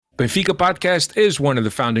Benfica Podcast is one of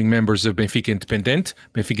the founding members of Benfica Independent.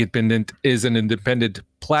 Benfica Independent is an independent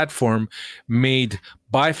platform made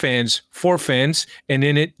by fans for fans, and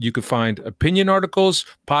in it you can find opinion articles,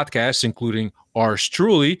 podcasts, including ours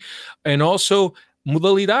truly, and also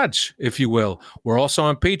modalidades, if you will. We're also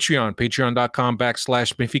on Patreon,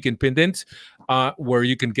 patreon.com/Benfica Independent, where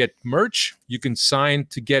you can get merch, you can sign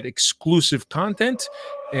to get exclusive content,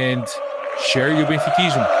 and share your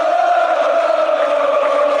Benfiquismo.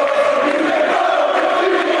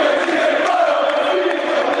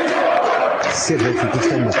 Ser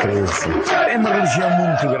benfiquista é uma crença. É uma religião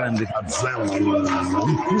muito grande. A adesão a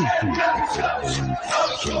um culto que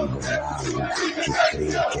é liberado, que crê,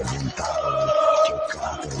 que é mental, que é o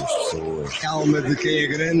caráter das pessoas. A alma de quem é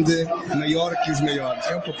grande, maior que os maiores.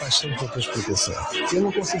 É uma paixão com outra explicação. Eu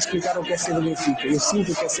não consigo explicar o que é ser do Benfica. Eu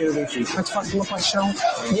sinto o que é ser do Benfica. É de facto uma paixão.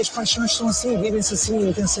 E as paixões são assim, vivem-se assim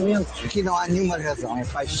intensamente. Aqui não há nenhuma razão. É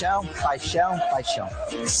paixão, paixão, paixão.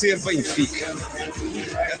 Ser Benfica.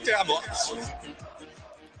 Até à morte.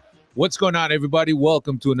 What's going on, everybody?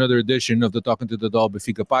 Welcome to another edition of the Talking to the Doll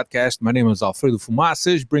Benfica podcast. My name is Alfredo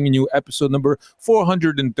Fumaças, bringing you episode number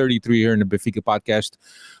 433 here in the Benfica podcast.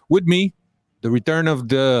 With me, the return of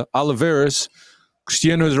the Oliveiras.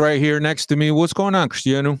 Cristiano is right here next to me. What's going on,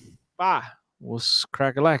 Cristiano? What's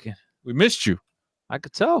crack-a-lacking? We missed you. I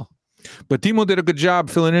could tell. But Timo did a good job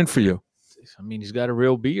filling in for you. I mean, he's got a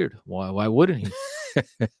real beard. Why wouldn't he?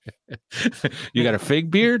 You got a fake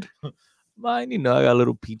beard? Mine, I got a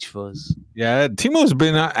little peach fuzz. Yeah, Timo's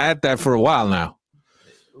been at that for a while now.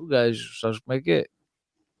 You guys, sabes como é que é?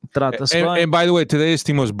 Trata-se bem. And by the way, today is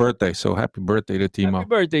Timo's birthday, so happy birthday to Timo. Happy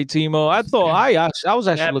birthday, Timo. I was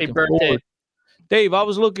actually looking forward. Dave, I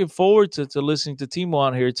was looking forward to listening to Timo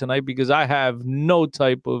on here tonight because I have no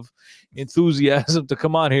type of enthusiasm to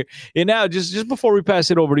come on here. And now, just before we pass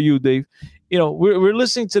it over to you, Dave, we're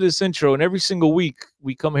listening to this intro, and every single week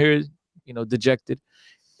we come here, dejected.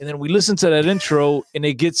 And then we listen to that intro, and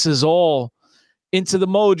it gets us all into the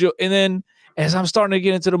mojo. And then as I'm starting to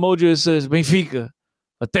get into the mojo, it says, Benfica,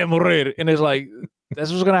 até morrer. And it's like, that's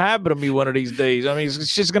what's going to happen to me one of these days. I mean,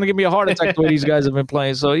 it's just going to give me a heart attack the way these guys have been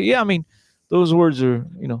playing. So, yeah, I mean, those words are,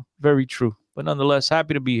 very true. But nonetheless,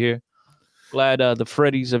 happy to be here. Glad the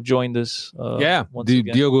Freddies have joined us. Once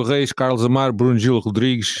again. Diogo Reis, Carlos Amar, Bruno Gil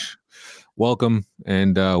Rodrigues. Welcome,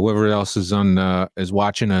 and whoever else is is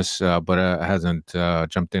watching us but hasn't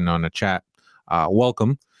jumped in on the chat,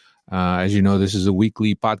 welcome. As you know, this is a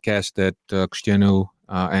weekly podcast that Cristiano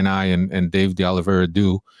and I and Dave de Oliveira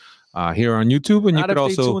do here on YouTube, and not you could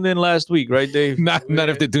also tuned in last week, right, Dave? not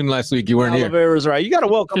if they tuned last week. You weren't here. Oliveira's right. You got to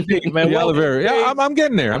welcome Dave, man. De Oliveira. Yeah, I'm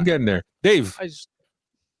getting there. I'm getting there. Dave.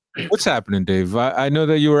 What's happening, Dave? I know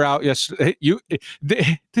that you were out yesterday.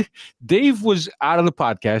 Dave was out of the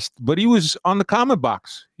podcast, but he was on the comment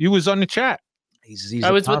box. He was on the chat.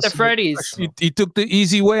 I was with the Freddies. He took the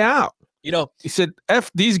easy way out. He said,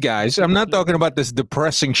 F these guys. I'm not talking about this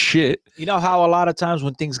depressing shit. You know how a lot of times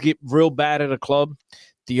when things get real bad at a club,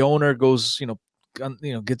 the owner goes,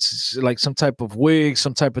 gets like some type of wig,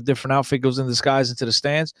 some type of different outfit, goes in disguise into the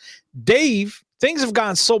stands. Dave, things have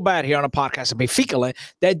gone so bad here on a podcast at Benfica Land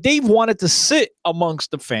that Dave wanted to sit amongst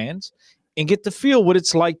the fans and get to feel what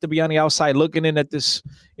it's like to be on the outside looking in at this,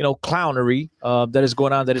 clownery that is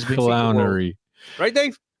going on. That is clownery, right,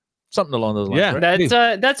 Dave? Something along those lines. Yeah,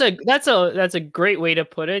 right? That's a great way to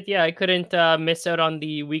put it. Yeah, I couldn't miss out on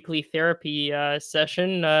the weekly therapy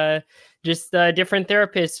session. Just different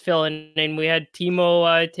therapists filling in. We had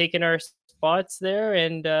Timo taking our spots there,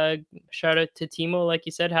 and shout out to Timo, like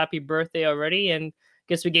you said, happy birthday already. And I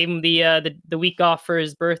guess we gave him the week off for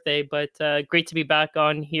his birthday, but great to be back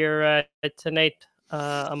on here tonight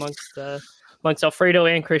amongst Alfredo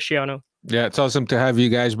and Cristiano. Yeah, it's awesome to have you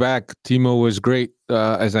guys back. Timo was great,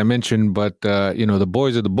 as I mentioned, but the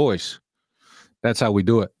boys are the boys. That's how we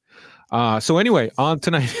do it. So anyway, on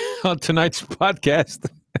tonight's podcast.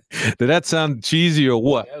 Did that sound cheesy or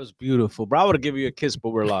what? That was beautiful, bro. I would have given you a kiss,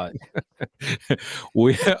 but we're live.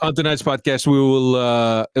 On tonight's podcast, we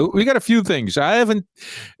will. We got a few things. I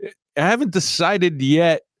haven't decided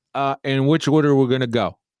yet in which order we're gonna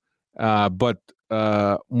go. But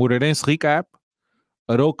Moreirense recap,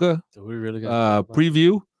 Arouca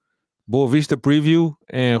preview, Boa Vista preview,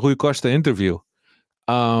 and Rui Costa interview.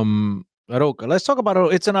 Arouca. Let's talk about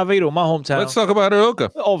Arouca. It's in Aveiro, my hometown. Let's talk about Arouca.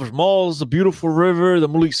 Over malls, the beautiful river, the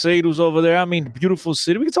Muliceiros over there. I mean, beautiful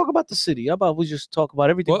city. We can talk about the city. How about we just talk about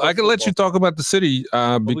everything? Well, I can let you talk about the city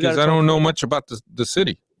because I don't know much about the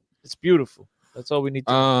city. It's beautiful. That's all we need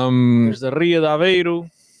to know. There's the Rio de Aveiro.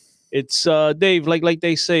 It's, Dave, like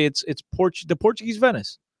they say, it's the Portuguese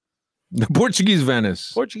Venice. The Portuguese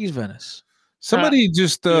Venice. Portuguese Venice. Somebody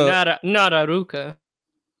just not Arouca.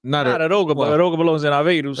 Not Arouca, but Arouca belongs in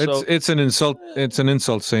Aveiro. So it's an insult. It's an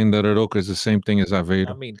insult saying that Arouca is the same thing as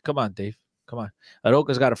Aveiro. I mean, come on, Dave. Come on.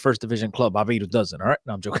 Arouca's got a first division club. Aveiro doesn't. All right.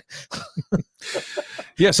 No, I'm joking.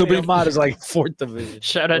 Yeah. So Beira-Mar is like fourth division.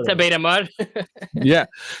 Shout out to Beira-Mar. Yeah.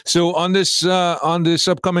 So on this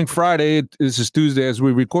upcoming Friday, this is Tuesday as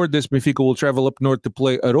we record this, Benfica will travel up north to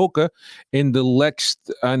play Arouca in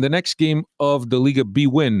the next game of the Liga B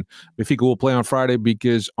win. Benfica will play on Friday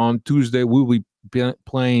because on Tuesday we will be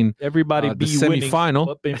playing everybody the semi-final.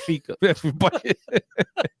 But Benfica.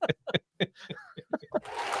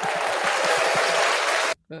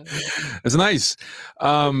 It's nice.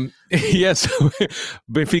 Yes,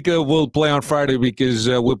 Benfica will play on Friday because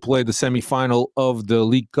we'll play the semi-final of the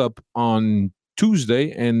League Cup on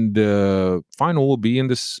Tuesday, and the final will be in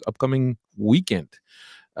this upcoming weekend.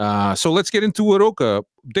 So let's get into Arouca.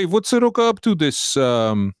 Dave, what's Arouca up to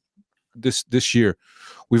this year?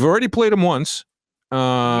 We've already played them once.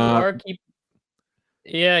 Yeah,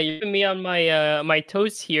 you're putting me on my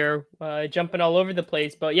toes here, jumping all over the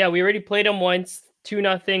place. But yeah, we already played them once.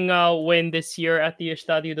 2-0 win this year at the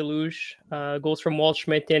Estadio da Luz. Goals from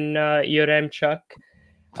Waldschmidt and Yaremchuk.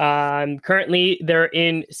 Currently, they're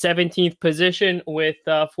in 17th position with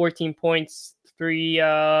 14 points,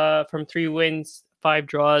 from 3 wins, 5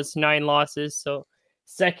 draws, 9 losses. So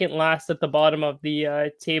second last at the bottom of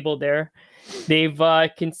the table there. They've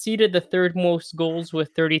conceded the third most goals with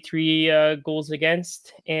 33 goals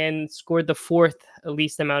against, and scored the fourth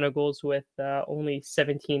least amount of goals with only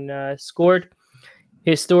 17 scored.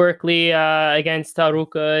 Historically, against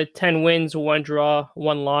Arouca, 10 wins, 1 draw,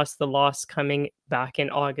 1 loss. The loss coming back in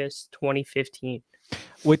August 2015.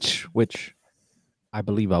 Which I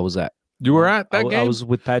believe I was at. You were at that game? I was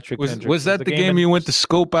with Patrick. Was that the game you went to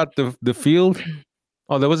scope out the field?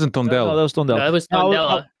 Oh, that wasn't Tondela. No, that was Tondela. No, that was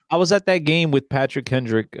Tondela. I was at that game with Patrick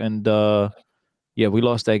Hendrick, and yeah, we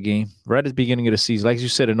lost that game right at the beginning of the season, like you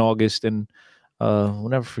said, in August. And we'll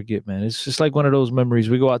never forget, man. It's just like one of those memories.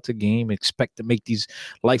 We go out to game, expect to make these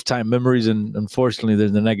lifetime memories, and unfortunately,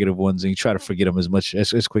 there's the negative ones, and you try to forget them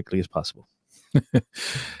as quickly as possible.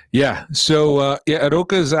 Yeah. So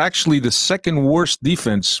Arouca is actually the second worst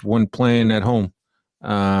defense when playing at home.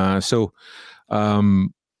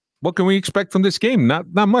 What can we expect from this game? Not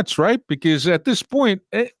much, right? Because at this point,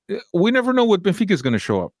 we never know what Benfica is going to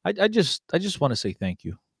show up. I just want to say thank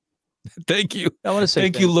you. Thank you. I want to say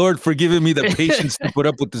thank you, Lord, for giving me the patience to put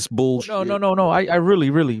up with this bullshit. No. I really,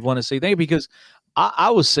 really want to say thank you, because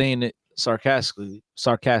I was saying it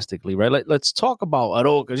sarcastically, right? Let's talk about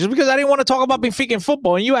Arouca, just because I didn't want to talk about Benfica and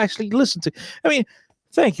football, and you actually listened to. I mean,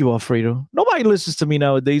 thank you, Alfredo. Nobody listens to me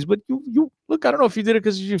nowadays, but you look. I don't know if you did it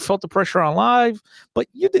because you felt the pressure on live, but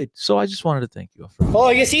you did. So I just wanted to thank you, Alfredo. Oh,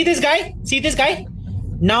 you see this guy?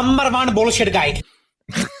 Number 1 bullshit guy.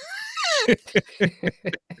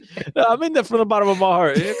 No, I mean that from the bottom of my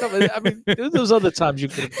heart. I mean, there's other times you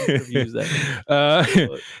could have used that.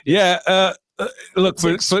 Look,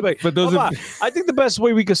 for those of I think the best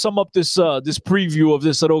way we could sum up this preview of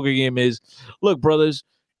this Arouca game is, look, brothers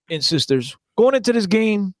and sisters, going into this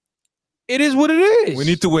game, it is what it is. We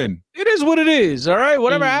need to win. It is what it is. All right,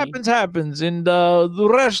 whatever happens, and the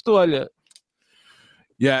resto, olha.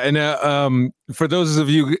 Yeah, and for those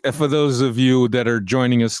of you that are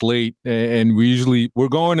joining us late, and we're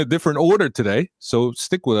going a different order today, so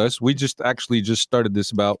stick with us. We just started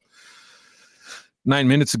this about 9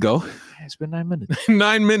 minutes ago. It's been 9 minutes.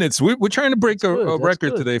 9 minutes. We're trying to break a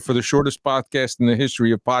record today for the shortest podcast in the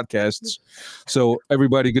history of podcasts. So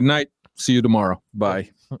everybody, good night. See you tomorrow.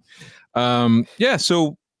 Bye.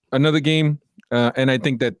 So another game, and I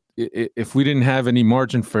think that if we didn't have any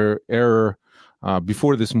margin for error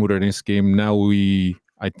before this Moreirense game, now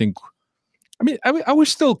I was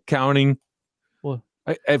still counting. What?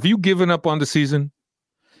 Have you given up on the season?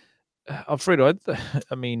 Alfredo,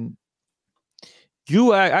 I mean,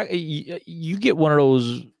 you get one of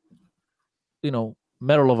those,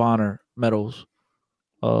 Medal of Honor medals,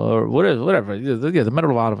 or whatever. Yeah, the Medal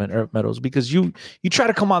of Honor medals, because you try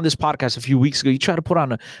to come on this podcast a few weeks ago. You try to put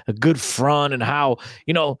on a good front and how,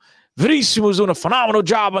 Verissimo was doing a phenomenal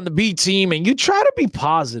job on the B team, and you try to be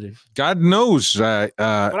positive. God knows I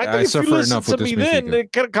suffer enough with this Benfica. Then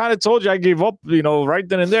it kind of told you I gave up, right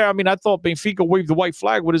then and there. I mean, I thought Benfica waved the white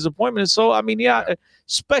flag with his appointment. So, I mean, yeah,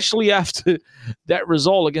 especially after that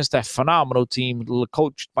result against that phenomenal team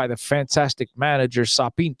coached by the fantastic manager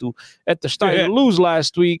Sapinto at the start of lose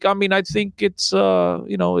last week. I mean, I think it's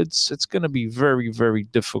it's going to be very, very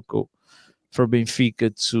difficult for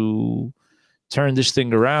Benfica to turn this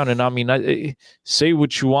thing around. And I mean, say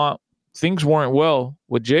what you want, things weren't well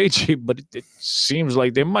with JJ, but it seems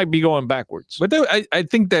like they might be going backwards. But I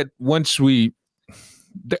think that once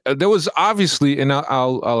there was obviously, and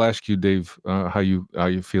I'll ask you, Dave, how you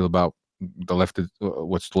feel about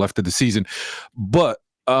what's left of the season. But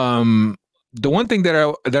the one thing that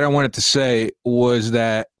I wanted to say was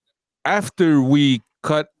that after we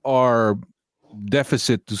cut our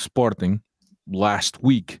deficit to Sporting last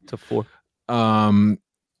week to 4,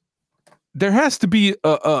 there has to be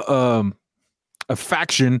a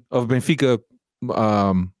faction of Benfica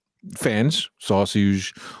fans,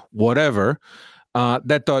 sausage, whatever,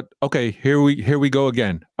 that thought, okay, here we go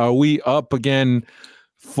again. Are we up again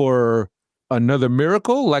for another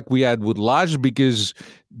miracle like we had with Lage? Because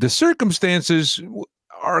the circumstances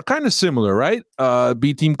are kind of similar, right?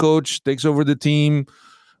 B team coach takes over the team,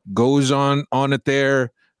 goes on it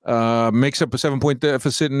there, makes up a 7-point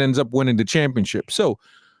deficit and ends up winning the championship. So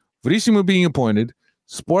Verissimo being appointed,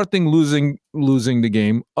 Sporting losing the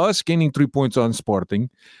game, us gaining 3 points on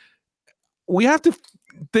Sporting. We have to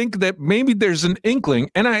think that maybe there's an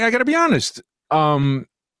inkling, and I got to be honest. I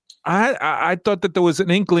thought that there was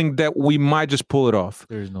an inkling that we might just pull it off.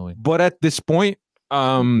 There's no way. But at this point,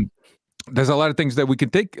 there's a lot of things that we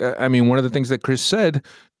can take. I mean, one of the things that Chris said,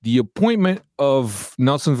 the appointment of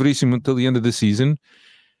Nelson Verissimo until the end of the season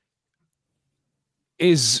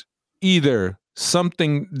is either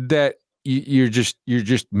something that you're just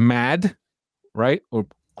mad, right, or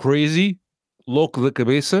crazy, loco de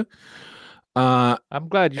cabeça. I'm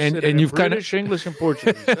glad you said it. And you've British, English, and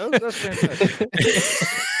Portuguese. That's fantastic.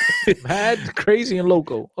 Mad, crazy, and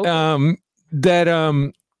loco. Okay.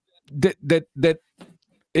 That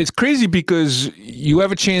it's crazy because you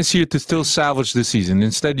have a chance here to still salvage the season.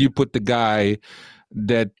 Instead, you put the guy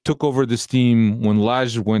that took over this team when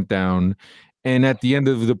Lage went down, and at the end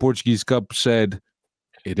of the Portuguese Cup said,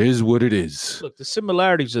 "It is what it is." Look, the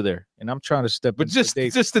similarities are there, and I'm trying to step. But just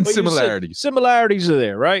in similarities. Similarities are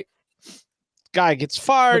there, right? Guy gets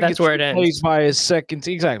fired. But that's where it ends. By his second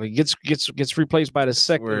team. Exactly. Gets replaced by the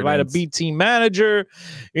second, by the B team manager.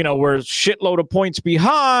 You know, we're a shitload of points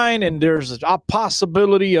behind, and there's a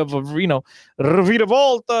possibility of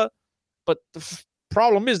reviravolta. But the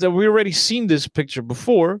problem is that we already seen this picture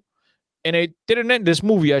before, and it didn't end this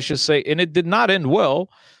movie, I should say, and it did not end well.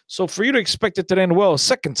 So for you to expect it to end well a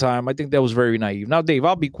second time, I think that was very naive. Now, Dave,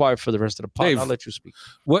 I'll be quiet for the rest of the pod. I'll let you speak.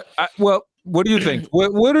 What do you think?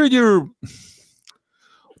 What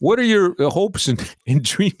are your hopes and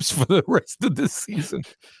dreams for the rest of this season?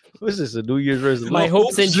 What is this, a New Year's resolution? My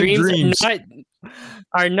hopes and dreams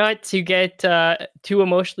are not to get too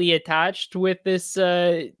emotionally attached with this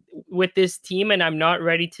team, and I'm not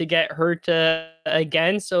ready to get hurt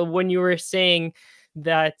again. So when you were saying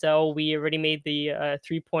that we already made the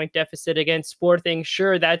 3-point deficit against Sporting,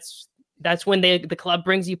 sure, that's when the club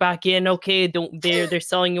brings you back in. Okay, they're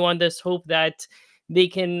selling you on this hope that they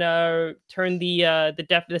can turn the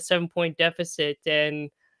 7-point deficit, and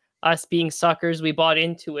us being suckers, we bought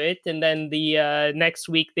into it. And then the next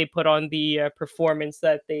week they put on the performance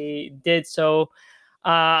that they did. So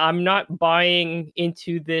I'm not buying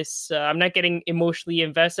into this. I'm not getting emotionally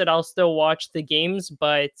invested. I'll still watch the games,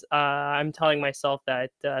 but I'm telling myself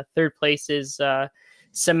that third place is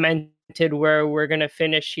cemented where we're going to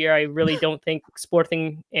finish here. I really don't think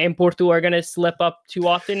Sporting and Porto are going to slip up too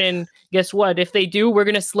often. And guess what? If they do, we're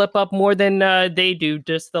going to slip up more than they do.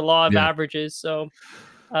 Just the law of averages. So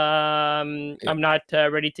I'm not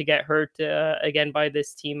ready to get hurt again by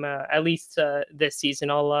this team. At least this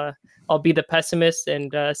season, I'll be the pessimist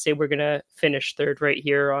and say we're going to finish third right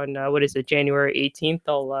here on January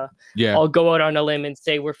 18th. I'll go out on a limb and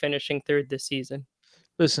say we're finishing third this season.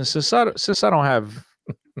 Listen, since I don't have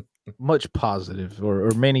much positive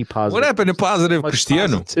or many positive. What happened to positive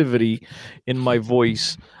Cristiano? Positivity in my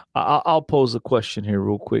voice. I'll pose a question here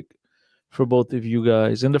real quick for both of you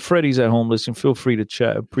guys. And the Freddies at home, listen, feel free to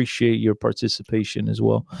chat. Appreciate your participation as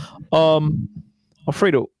well.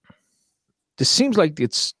 Alfredo, this seems like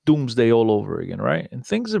it's doomsday all over again, right? And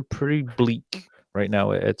things are pretty bleak right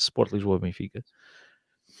now at Sport Lisboa Benfica.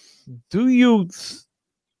 Do you,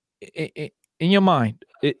 in your mind,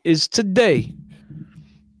 is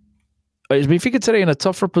Benfica today in a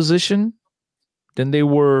tougher position than they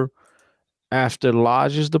were after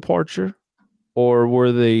Lage's departure, or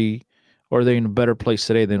are they in a better place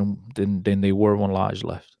today than they were when Lage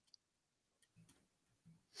left?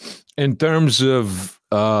 In terms of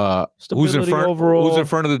who's in front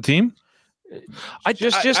of the team?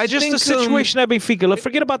 Just the situation at Benfica.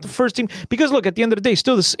 Forget about the first team, because look, at the end of the day,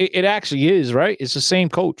 still it actually is, right. It's the same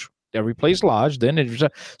coach that replaced Lage.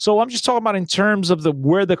 So I'm just talking about in terms of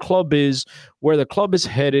where the club is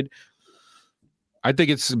headed. I think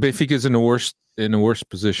it's Benfica's in the worst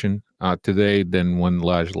position today than when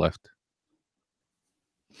Lage left.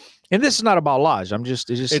 And this is not about Lage.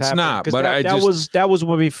 It's not. But that was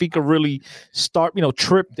when Benfica really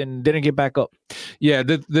tripped and didn't get back up. Yeah.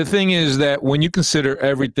 The thing is that when you consider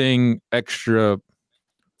everything extra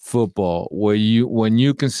football, when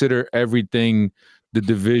you consider everything, the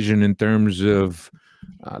division in terms of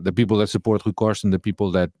the people that support Rui Costa and the people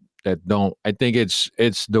that don't, I think it's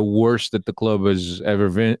the worst that the club has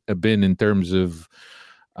ever been in terms of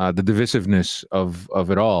the divisiveness of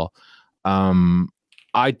it all.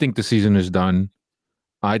 I think the season is done.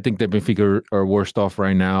 I think that Benfica are worst off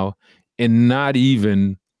right now, and not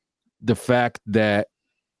even the fact that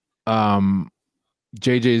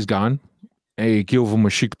JJ is gone. Que houve uma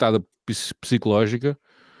chicotada psicológica.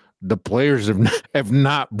 The players have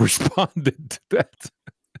not responded to that,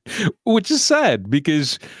 which is sad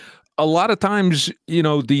because a lot of times,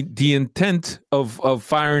 the intent of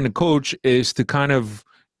firing a coach is to kind of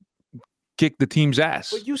kick the team's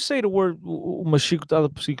ass. But you say the word uma chicotada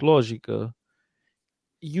psicológica.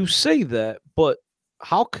 You say that, but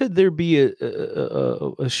how could there be a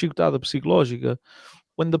chicotada psicológica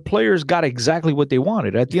when the players got exactly what they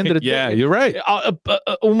wanted? At the end of the day, yeah, you're right.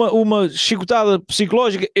 Uma chicotada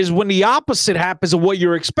psicológica is when the opposite happens of what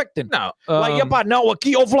you're expecting. No, não,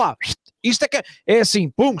 aqui, ouve lá. Isto é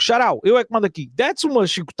assim, boom, shout out. Eu é que mando aqui. That's uma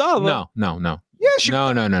chicotada. No. Yeah,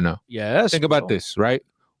 no. Yes. Think about this, right?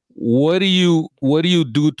 What do you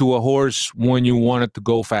do to a horse when you want it to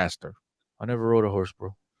go faster? I never rode a horse,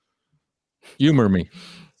 bro. Humor me.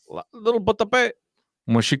 Little pontapé.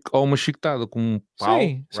 Uma chicotada com pau,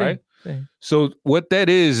 right? Sim. So what that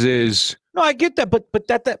is no, I get that, but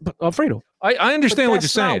Alfredo, I understand what you're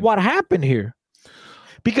saying. Not what happened here?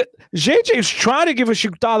 Because JJ is trying to give a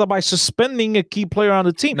chicotada by suspending a key player on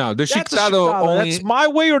the team. No, the chicotada only. That's my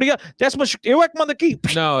way or the other. That's my. Eu é que mando aqui.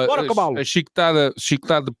 No, a chicotada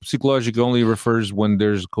psicológica only refers when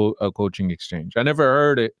there's a coaching exchange. I never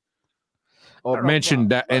heard it or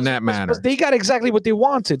mentioned that in that manner. But they got exactly what they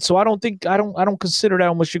wanted, so I don't consider that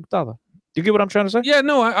uma chicotada. You get what I'm trying to say? Yeah,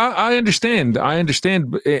 no, I understand.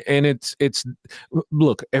 And it's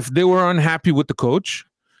look, if they were unhappy with the coach,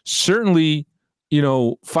 certainly,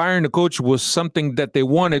 firing the coach was something that they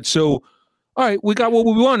wanted. So, all right, we got what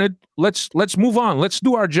we wanted. Let's move on. Let's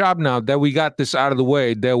do our job now that we got this out of the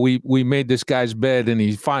way, that we made this guy's bed and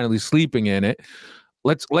he's finally sleeping in it.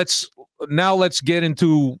 Let's get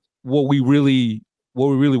into what we really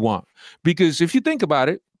want. Because if you think about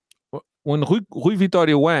it, when Rui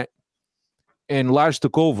Vitória went and Lage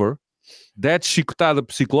took over, that chicotada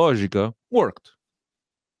psicológica worked.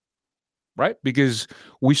 Right? Because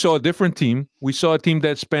we saw a different team. We saw a team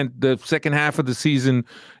that spent the second half of the season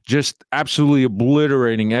just absolutely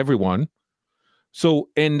obliterating everyone. So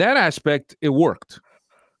in that aspect, it worked.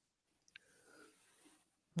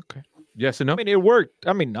 Okay. Yes or no? I mean, it worked.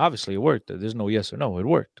 I mean, obviously it worked. There's no yes or no. It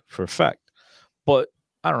worked for a fact. But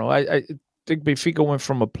I don't know. I think Benfica went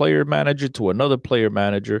from a player manager to another player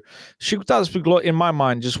manager. Chicotada, in my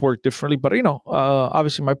mind, just worked differently. But,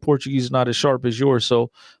 obviously my Portuguese is not as sharp as yours, so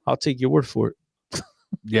I'll take your word for it.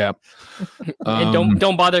 Yeah. And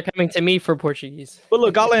don't bother coming to me for Portuguese. But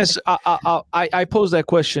look, I'll answer. I posed that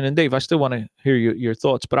question, and Dave, I still want to hear your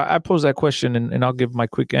thoughts, but I posed that question, and I'll give my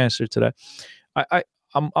quick answer to that.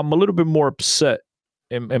 I'm a little bit more upset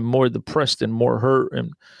and more depressed and more hurt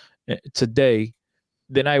and today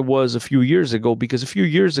than I was a few years ago, because a few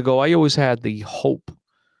years ago I always had the hope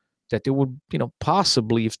that there would,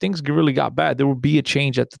 possibly, if things really got bad, there would be a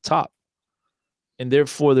change at the top. And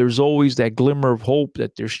therefore there's always that glimmer of hope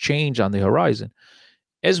that there's change on the horizon.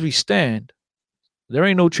 As we stand, there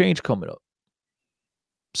ain't no change coming up.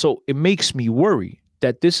 So it makes me worry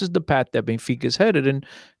that this is the path that Benfica is headed, and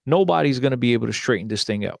nobody's going to be able to straighten this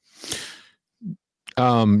thing out.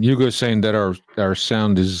 Hugo's saying that our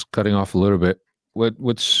sound is cutting off a little bit. What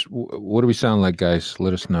do we sound like, guys?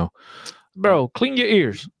 Let us know. Bro, clean your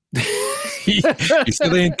ears. Isso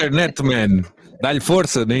da internet, man. Dá-lhe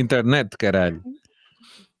força da internet, caralho.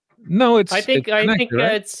 No, I think right?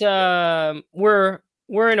 It's we're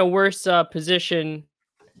in a worse position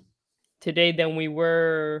today than we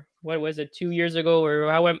were. What was it, 2 years ago,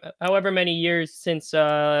 or however many years since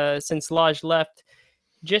Lage left?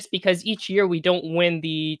 Just because each year we don't win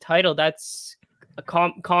the title, that's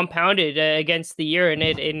compounded against the year, and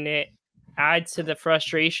it adds to the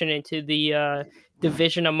frustration and to the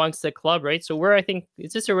division amongst the club, right? So I think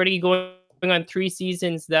it's just already going on 3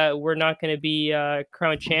 seasons that we're not going to be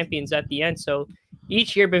crowned champions at the end. So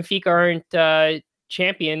each year Benfica aren't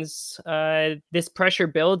champions. This pressure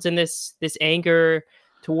builds, and this anger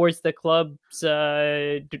towards the club's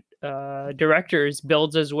directors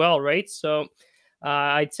builds as well, right? So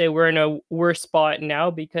I'd say we're in a worse spot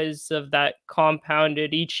now because of that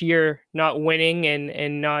compounded each year not winning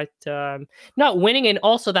and not winning, and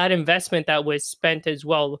also that investment that was spent as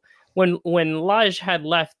well. When Lage had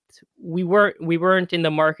left, we weren't in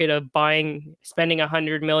the market of spending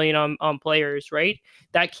 100 million on players, right?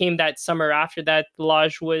 That came that summer after that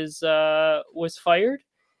Lage was fired.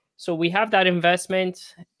 So we have that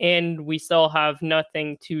investment and we still have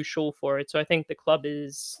nothing to show for it. So I think the club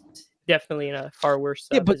is definitely in a far worse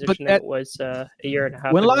position than it was a year and a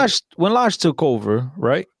half ago. When Lage took over,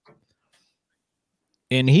 right?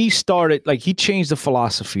 And he started, like, he changed the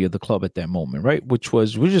philosophy of the club at that moment, right? Which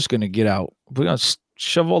was, we're just going to get out. We're going to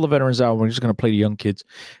shove all the veterans out. We're just going to play the young kids.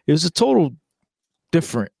 It was a total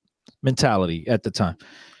different mentality at the time.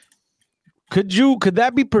 Could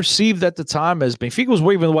that be perceived at the time as Benfica was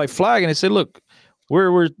waving the white flag and they said, look,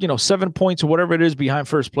 we're 7 points or whatever it is behind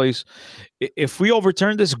first place. If we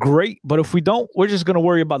overturn this, great. But if we don't, we're just going to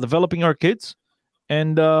worry about developing our kids.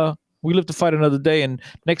 And we live to fight another day. And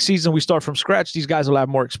next season, we start from scratch. These guys will have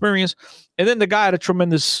more experience. And then the guy had a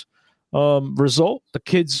tremendous result. The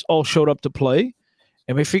kids all showed up to play.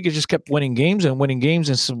 And Benfica just kept winning games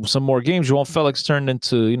and some more games. João Felix turned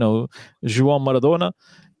into, João Maradona.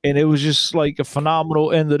 And it was just like a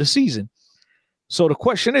phenomenal end of the season. So the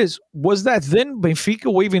question is, was that then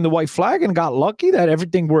Benfica waving the white flag and got lucky that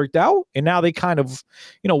everything worked out? And now they kind of,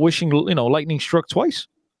 wishing, lightning struck twice?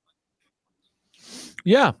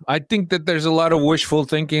 Yeah, I think that there's a lot of wishful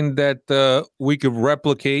thinking that we could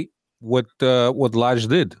replicate what Lage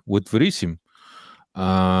did with Veríssimo.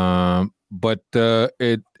 But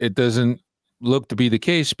it doesn't look to be the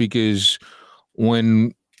case, because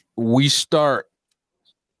when we start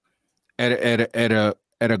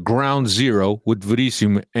at a ground zero with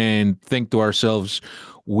Veríssimo and think to ourselves,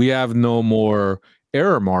 we have no more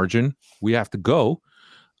error margin, we have to go.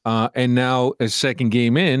 And now a second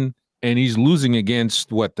game in, and he's losing against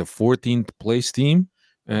the 14th place team.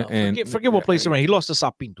 Forget what place they're in. He lost to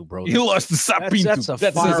Sapinto, bro. He lost to Sapinto.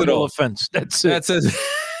 That says it all. Offense. That's it.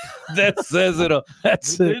 That says it all.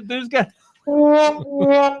 That's it. There's got. You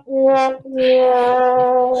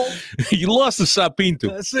lost to Sapinto.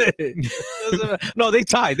 That's it. No, they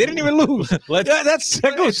tied. They didn't even lose.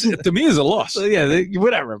 That goes to me is a loss. Yeah,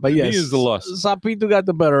 whatever. But yes, to me is the loss. Sapinto got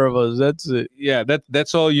the better of us. That's it. Yeah,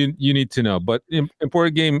 that's all you need to know. But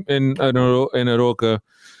important game in Arouca.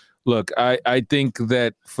 Look, I think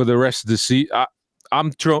that for the rest of the season,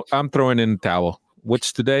 I'm throwing in a towel.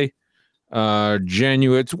 What's today?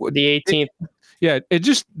 January. It's the 18th. It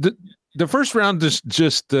just the first round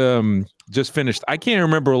just finished. I can't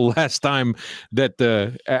remember last time that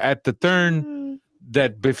at the turn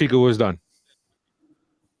that Benfica was done.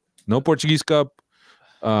 No Portuguese Cup.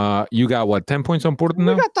 You got 10 points on Porto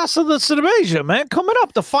now? We got Taça da Cerveja, man. Coming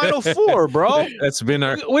up, the Final Four, bro. That's been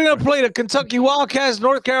our. We're gonna play the Kentucky Wildcats,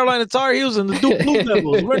 North Carolina Tar Heels, and the Duke Blue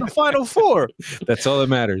Devils. We're in the Final Four. That's all that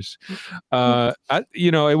matters. It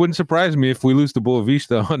wouldn't surprise me if we lose to Boa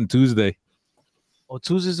Vista on Tuesday. Oh,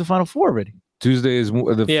 Tuesday's the Final Four already. Tuesday is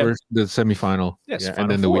the semifinal. Yes, and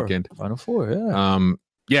then the weekend. Final Four,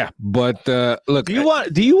 yeah. But look, do you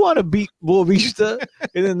want to beat Boa Vista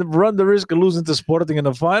and then run the risk of losing to Sporting in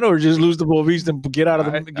the final, or just lose to Boa Vista and get out of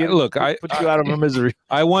the put you out of our misery?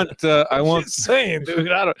 I want just saying, dude.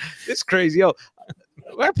 It's crazy, yo.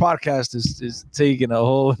 Our podcast is taking a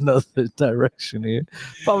whole another direction here.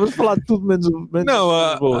 No,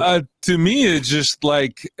 to me, it's just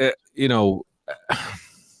like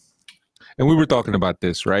and we were talking about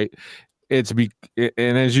this, right?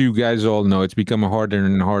 And as you guys all know, it's becoming harder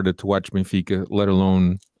and harder to watch Benfica, let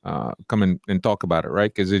alone come and talk about it, right?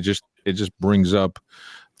 Because it just brings up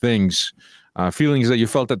things, feelings that you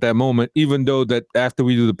felt at that moment. Even though that after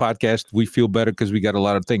we do the podcast, we feel better because we got a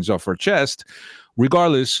lot of things off our chest.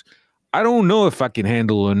 Regardless, I don't know if I can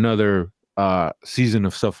handle another season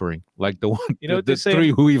of suffering like the one, the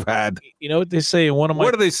three we've had. You know what they say in one of my.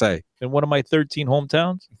 What do they say in one of my 13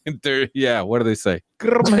 hometowns? Yeah, what do they say?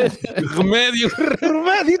 Remédio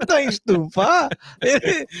tens tu, pá.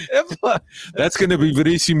 That's going to be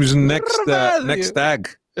Veríssimo's next tag. Next tag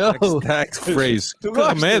phrase. Tu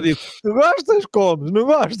gostas, comes. Não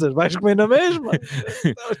gostas, vais comer na mesma.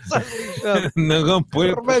 Não,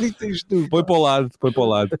 remédio tens tu. Põe para o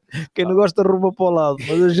lado. Quem não gosta rouba para o lado.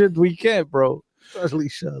 Mas a gente, we can't, bro. Estás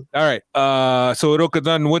lixado. All right. So Arouca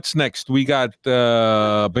done. What's next? We got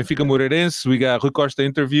Benfica Moreirense. We got Rui Costa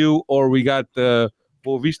interview, or we got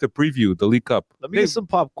Boa Vista preview, the League Cup. Let me get some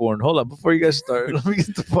popcorn. Hold on, before you guys start. Let me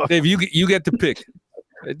get the popcorn. Dave, you get to pick.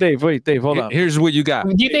 Dave, hold on. Here's what you got.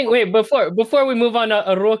 Do you think? Wait, before we move on to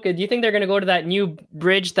Aroca, do you think they're going to go to that new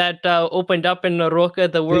bridge that opened up in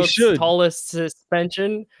Aroca, the world's tallest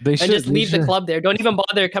suspension, just leave the club there? Don't even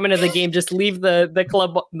bother coming to the game. Just leave the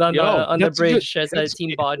club on the bridge as a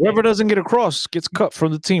team body. Whoever doesn't get across gets cut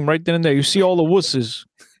from the team right then and there. You see all the wusses.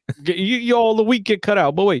 You all the week get cut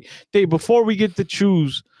out. But wait, Dave, before we get to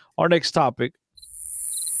choose our next topic.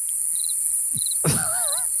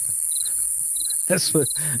 That's what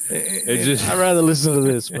I'd rather listen to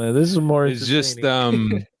this, man. This is more it's just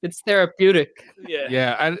it's therapeutic.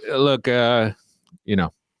 Yeah. Look, I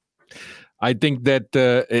think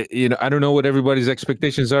that I don't know what everybody's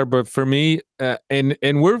expectations are, but for me, and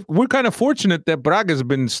we're kind of fortunate that Braga's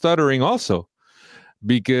been stuttering also,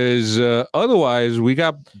 because otherwise we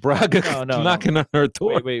got Braga knocking on our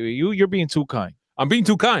door. Wait, you're being too kind. I'm being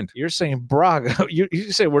too kind. You're saying Braga.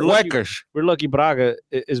 You say we're lucky Braga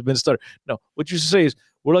has been started. No, what you should say is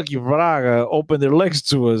we're lucky Braga opened their legs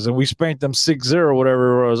to us and we spanked them 6-0 or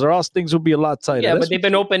whatever it was, or else things would be a lot tighter. Yeah, but they've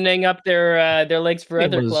been opening up their legs for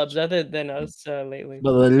other clubs other than us lately.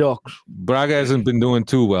 Braga hasn't been doing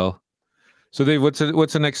too well. So Dave, what's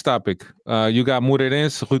the next topic? You got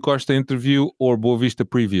Moreirense, Rui Costa interview, or Boa Vista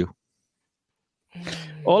preview?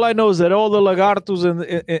 All I know is that all the Lagartos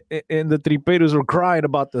and the Tripeiros were crying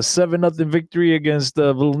about the 7-0 victory against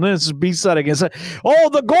the Belenenses B-side against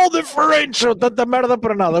the goal differential. Tanta merda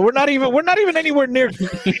para nada. We're not even anywhere near them.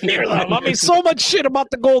 I mean, so much shit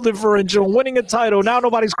about the goal differential, winning a title. Now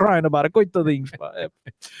nobody's crying about it. Coitadinhos.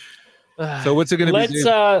 So what's it going to be?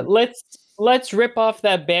 Let's rip off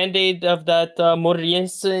that Band-Aid of that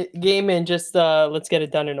Moreirense game and just let's get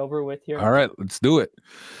it done and over with here. All right, let's do it.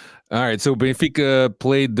 All right, so Benfica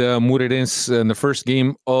played Moreirense in the first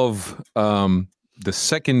game of the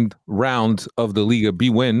second round of the Liga B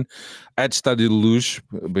win at Estádio da Luz.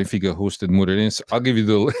 Benfica hosted Moreirense. I'll give you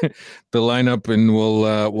the lineup and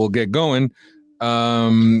we'll get going.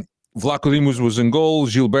 Vlaco Dimos was in goal.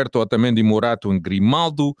 Gilberto, Otamendi, Morato, and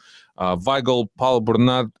Grimaldo. Weigl, Paulo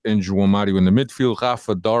Bernardo, and João Mário in the midfield.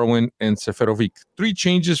 Rafa, Darwin, and Seferovic. 3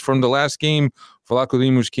 changes from the last game. Vlaco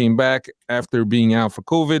Dimos came back after being out for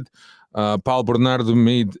COVID. Paulo Bernardo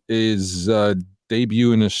made his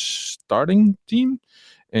debut in a starting team,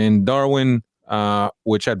 and Darwin,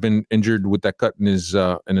 which had been injured with that cut in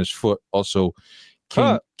his foot, also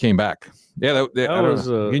came back. Yeah, that was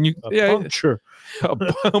a puncture. A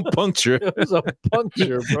puncture. It was a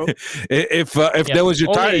puncture, bro. If that was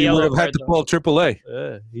your tire, you would have had to call AAA.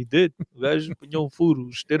 Yeah, he did. You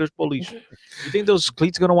think those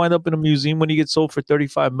cleats are going to wind up in a museum when he gets sold for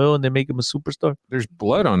 $35 million and they make him a superstar? There's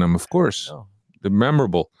blood on them, of course. Oh. They're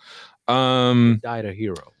memorable. He died a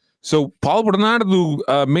hero. So Paulo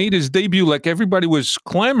Bernardo made his debut like everybody was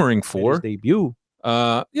clamoring for. His debut?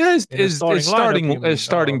 His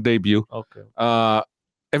starting debut. Okay.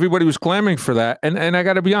 Everybody was clamoring for that, and I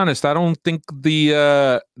got to be honest, I don't think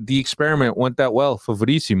the experiment went that well for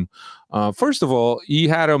Verissimo. First of all, he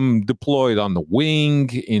had him deployed on the wing,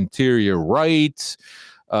 interior right,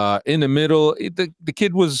 in the middle. The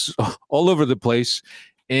kid was all over the place,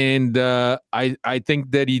 and I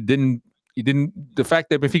think that he didn't. The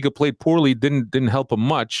fact that Benfica played poorly didn't help him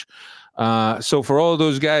much. So for all of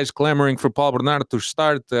those guys clamoring for Paulo Bernardo to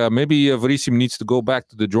start, maybe Verissimo needs to go back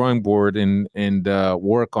to the drawing board and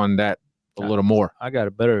work on that a little more. I got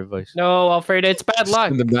a better advice. No, Alfredo, it's bad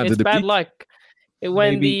luck. It's bad luck.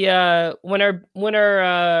 When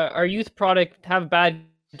our youth product have bad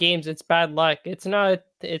games, it's bad luck. It's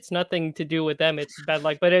nothing to do with them. It's bad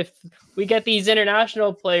luck. But if we get these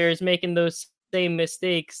international players making those same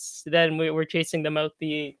mistakes, then we're chasing them out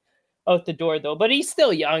the door, though. But he's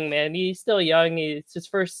still young, man. He's still young. It's his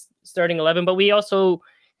first starting 11. But we also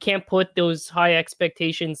can't put those high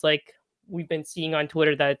expectations like we've been seeing on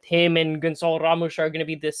Twitter that him and Gonçalo Ramos are going to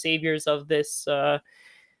be the saviors of this club.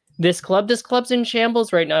 This club's in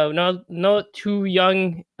shambles right now. No 2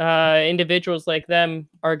 young individuals like them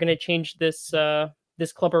are going to change this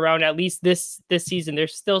club around, at least this season.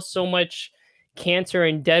 There's still so much cancer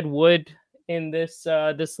and dead wood in this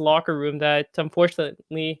locker room that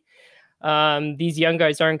unfortunately these young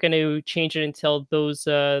guys aren't going to change it until those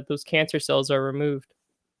cancer cells are removed.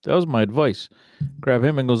 That was my advice. Grab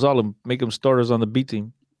him and Gonzalo, make them starters on the B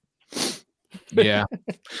team. Yeah.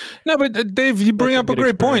 No, but Dave, you bring up a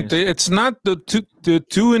great point. It's not the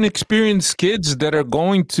two inexperienced kids that are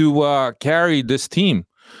going to carry this team.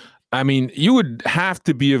 I mean, you would have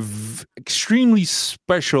to be extremely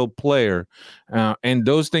special player, and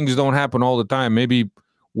those things don't happen all the time. Maybe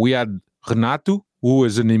we had Renato who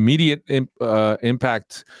was an immediate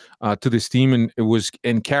impact to this team,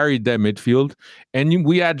 and carried that midfield. And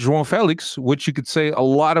we had João Felix, which you could say a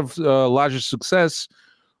lot of Lage's success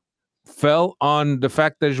fell on the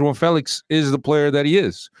fact that João Felix is the player that he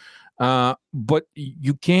is. But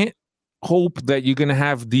you can't hope that you're going to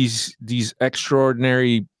have these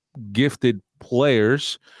extraordinary gifted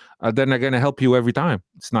players that are going to help you every time.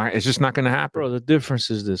 It's just not going to happen. Bro, the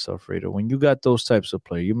difference is this, Alfredo. When you got those types of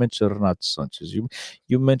players, you mentioned Renato Sanchez,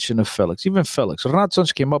 you mentioned Felix, even Felix. Renato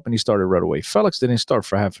Sanchez came up and he started right away. Felix didn't start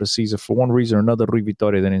for half the season for one reason or another. Rui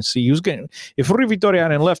Vitória didn't see. He was getting, if Rui Vitória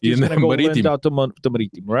hadn't left, he was going to go lend out to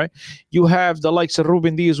Marítimo, right? You have the likes of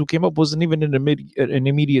Ruben Dias, who came up, wasn't even an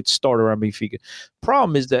immediate starter on Benfica.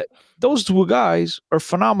 Problem is that those two guys are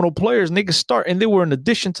phenomenal players, and they can start, and they were an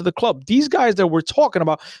addition to the club. These guys that we're talking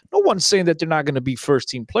about, no one's saying that they're not going to be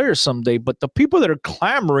first-team players someday, but the people that are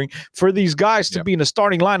clamoring for these guys to be in the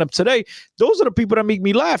starting lineup today, those are the people that make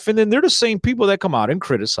me laugh, and then they're the same people that come out and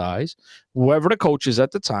criticize whoever the coach is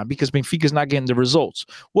at the time because Benfica's not getting the results.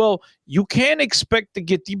 Well, you can't expect to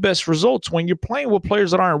get the best results when you're playing with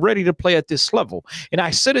players that aren't ready to play at this level. And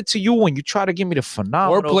I said it to you when you try to give me the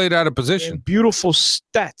phenomenal or played out of position, beautiful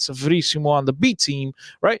stats of Verissimo on the B team,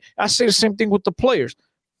 right? I say the same thing with the players.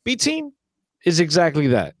 B team is exactly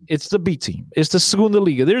that. It's the B team. It's the Segunda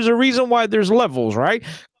Liga. There's a reason why there's levels, right?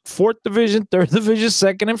 4th division, 3rd division,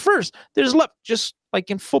 2nd, and 1st. There's just like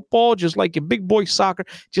in football, just like in big boy soccer,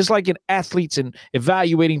 just like in athletes and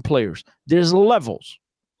evaluating players. There's levels.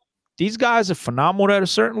 These guys are phenomenal at a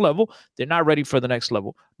certain level. They're not ready for the next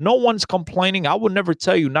level. No one's complaining. I would never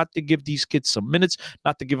tell you not to give these kids some minutes,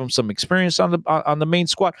 not to give them some experience on the main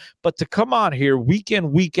squad, but to come on here week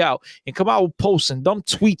in, week out, and come out with posts and dumb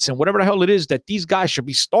tweets and whatever the hell it is that these guys should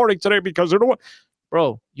be starting today because they're the one.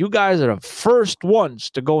 Bro, you guys are the first ones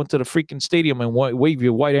to go into the freaking stadium and wave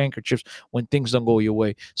your white handkerchiefs when things don't go your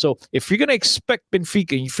way. So if you're going to expect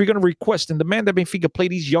Benfica, if you're going to request and demand that Benfica play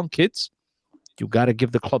these young kids, you got to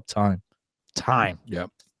give the club time. Yep.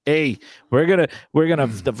 Hey, we're gonna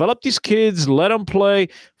develop these kids, let them play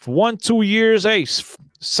for 1-2 years. Hey,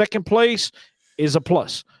 2nd place is a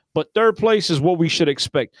plus, but 3rd place is what we should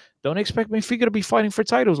expect. Don't expect Benfica to be fighting for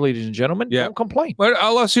titles, ladies and gentlemen. Yeah. Don't complain. But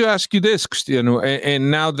I'll also ask you this, Cristiano, and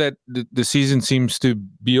now that the season seems to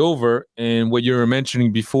be over, and what you were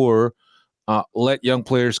mentioning before, let young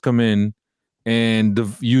players come in and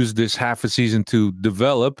use this half a season to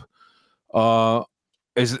develop.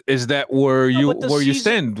 Is that where you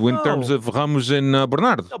stand in terms of Ramos and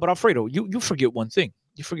Bernardo? No, but Alfredo, you forget one thing.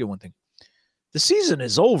 The season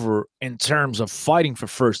is over in terms of fighting for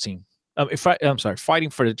first team. Fighting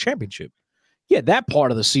for the championship. Yeah, that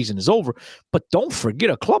part of the season is over. But don't forget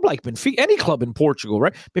a club like Benfica, any club in Portugal,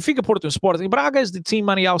 right? Benfica, Porto, and Sporting. Braga is the team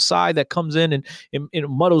on the outside that comes in and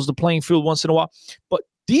muddles the playing field once in a while. But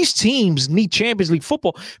these teams need Champions League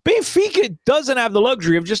football. Benfica doesn't have the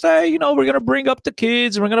luxury of just, we're going to bring up the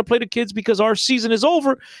kids and we're going to play the kids because our season is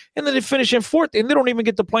over. And then they finish in 4th and they don't even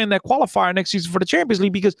get to play in that qualifier next season for the Champions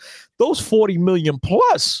League because those 40 million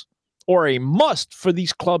plus are a must for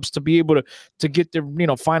these clubs to be able to get their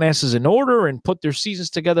finances in order and put their seasons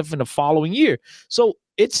together for the following year. So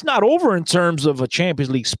it's not over in terms of a Champions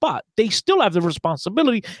League spot. They still have the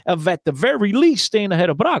responsibility of, at the very least, staying ahead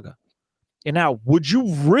of Braga. And now, would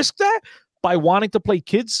you risk that by wanting to play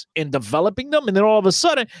kids and developing them? And then all of a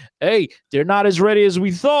sudden, hey, they're not as ready as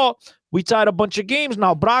we thought. We tied a bunch of games.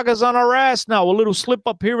 Now Braga's on our ass. Now a little slip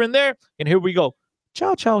up here and there. And here we go.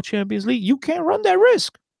 Ciao, Champions League. You can't run that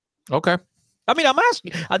risk. Okay. I mean, I'm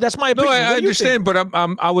asking. That's my opinion. No, I understand, but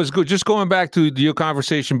I was good. Just going back to your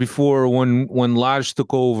conversation before when Lage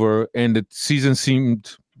took over and the season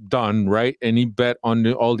seemed done, right? And he bet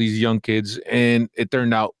on all these young kids and it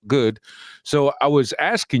turned out good. So I was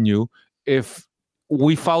asking you if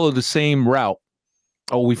we follow the same route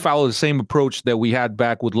or we follow the same approach that we had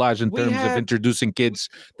back with Lage in terms of introducing kids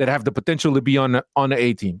that have the potential to be on the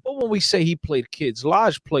A team. But when we say he played kids,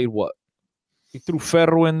 Lage played what? He threw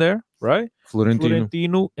Ferro in there, right?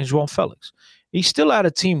 Florentino and João Felix. He still had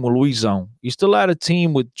a team with Luizão. He still had a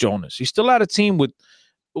team with Jonas. He still had a team with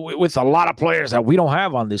a lot of players that we don't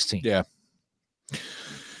have on this team. Yeah.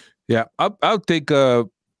 I'll take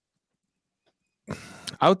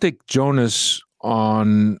Jonas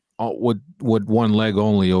on with one leg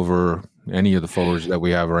only over any of the forwards that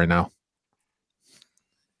we have right now.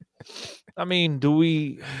 I mean,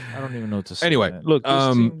 I don't even know what to say. Anyway, man. Look,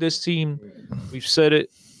 this team, we've said it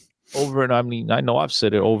over and I know I've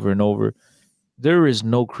said it over and over. There is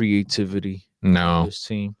no creativity. No. This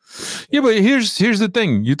team. Yeah, but here's the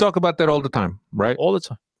thing. You talk about that all the time, right? All the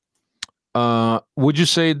time. Would you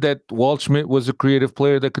say that Waldschmidt was a creative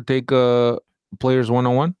player that could take players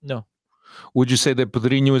one-on-one? No. Would you say that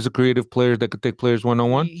Pedrinho is a creative player that could take players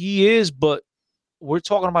one-on-one? He is, but we're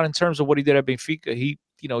talking about in terms of what he did at Benfica. He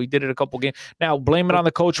did it a couple games. Now, blame it on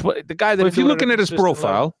the coach. The guy that if you're looking at his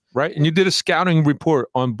profile, right, and you did a scouting report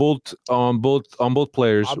on both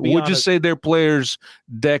players, would you say they're players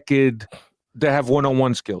that have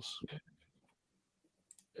one-on-one skills?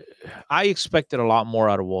 I expected a lot more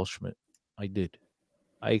out of Waldschmidt. I did.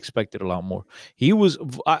 I expected a lot more.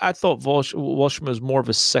 I thought Waldschmidt was more of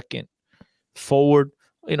a second forward,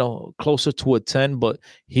 closer to a 10, but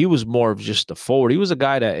he was more of just a forward. He was a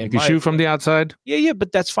guy that can shoot from the outside. Yeah,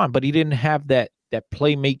 but that's fine. But he didn't have that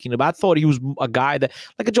playmaking. I thought he was a guy that,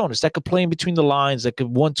 like a Jonas, that could play in between the lines, that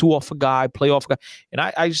could 1-2 off a guy, play off a guy. And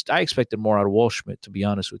I expected more out of Waldschmidt, to be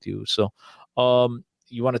honest with you. So,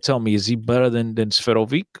 you want to tell me, is he better than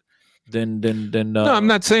Seferovic? No, I'm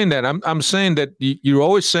not saying that. I'm saying that you're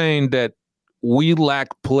always saying that we lack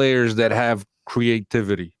players that have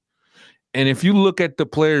creativity. And if you look at the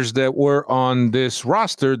players that were on this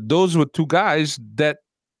roster, those were two guys that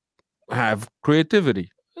have creativity.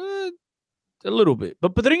 A little bit.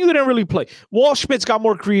 But Pedrinho didn't really play. Waldschmidt's got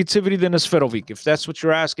more creativity than Seferovic, if that's what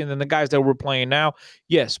you're asking, than the guys that we're playing now.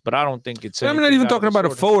 Yes, but I don't think it's... I'm not even talking about a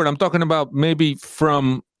forward. I'm talking about maybe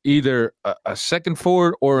from either a second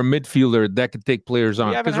forward or a midfielder that could take players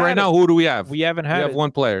on. Because right now, who do we have? We haven't had We have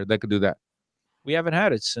one player that could do that. We haven't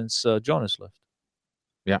had it since Jonas left.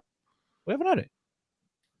 Yeah. We haven't had it.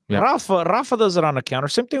 Yeah. Rafa does it on the counter.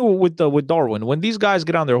 Same thing with Darwin. When these guys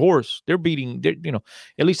get on their horse, they're beating,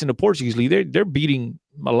 at least in the Portuguese league, they're beating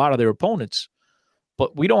a lot of their opponents.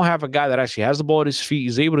 But we don't have a guy that actually has the ball at his feet,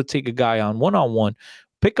 is able to take a guy on one-on-one,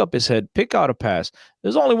 pick up his head, pick out a pass.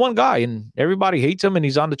 There's only one guy, and everybody hates him, and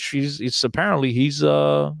he's on the trees. It's apparently he's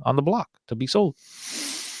on the block to be sold.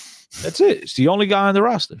 That's it. It's the only guy on the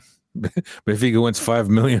roster. Benfica wants 5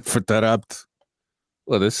 million for Taarabt.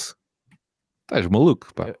 Well, this. Estás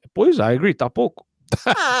maluco, pá. Pois, I agree, tá pouco.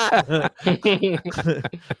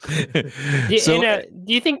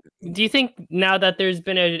 Do you think now that there's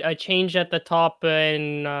been a change at the top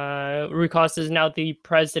and Rui Costa is now the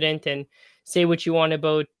president, and say what you want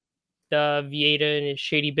about Vieira and his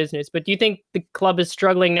shady business, but do you think the club is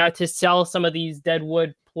struggling now to sell some of these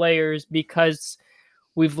deadwood players because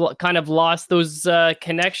we've kind of lost those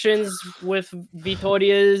connections with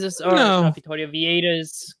Vitoria's, or not Vitoria,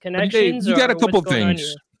 Vieira's connections? You got a couple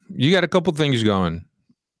things. You got a couple things going.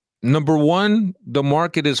 Number one, the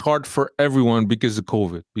market is hard for everyone because of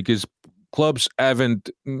COVID, because clubs haven't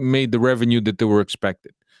made the revenue that they were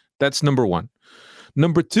expected. That's number one.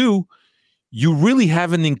 Number two, you really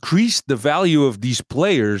haven't increased the value of these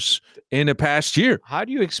players in the past year. How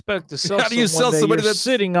do you expect to sell somebody that's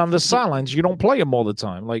sitting on the sidelines? You don't play him all the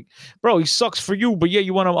time. Like, bro, he sucks for you, but yeah,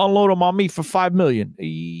 you want to unload him on me for 5 million.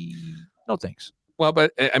 No thanks. Well,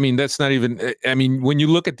 but I mean, that's not even, I mean, when you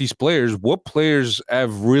look at these players, what players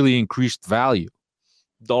have really increased value?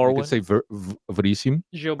 Darwin. I could say Verissimo.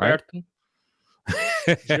 Gilberto.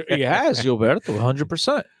 Right? He has Gilberto,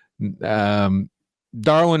 100%.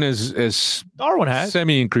 Darwin is Darwin has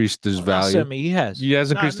semi-increased his value. He has. He has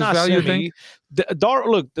increased his value, you think? The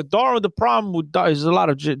problem with Darwin is a lot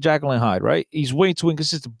of Jekyll and Hyde, right? He's way too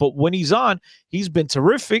inconsistent. But when he's on, he's been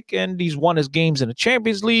terrific, and he's won his games in the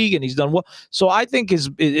Champions League, and he's done well. So I think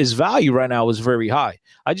his value right now is very high.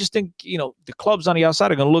 I just think, the clubs on the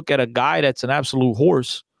outside are going to look at a guy that's an absolute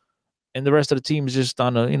horse, and the rest of the team is just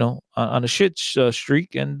on a shit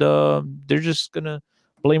streak, and they're just going to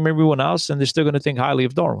blame everyone else, and they're still going to think highly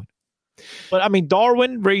of Darwin. But I mean,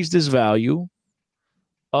 Darwin raised his value.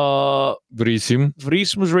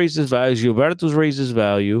 Verissimo's raised his value. Gilberto's raised his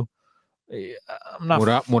value. I'm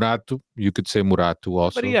not Murato. You could say Murato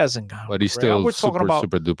also, but he hasn't gone. But he's still super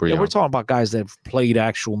duper young. We're talking about guys that have played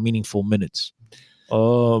actual meaningful minutes.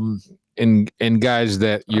 And guys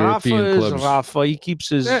that European clubs. Rafa, he keeps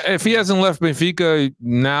his. If he hasn't left Benfica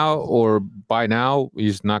now or by now,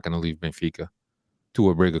 he's not going to leave Benfica to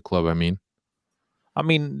a bigger club. I mean,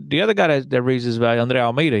 the other guy that raises value, Andre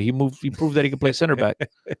Almeida, he proved that he could play center back.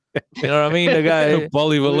 You know what I mean? The guy,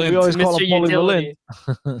 polyvalent. We always call him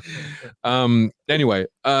polyvalent. Anyway,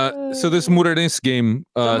 so this Moreirense game.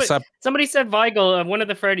 Somebody said Weigl. One of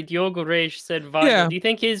the Freddy Diogo Reis said Weigl. Yeah. Do you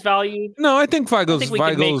think his value? No, I think Weigl's. We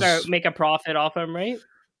can make a profit off him, right?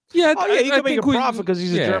 Yeah, he can make a profit because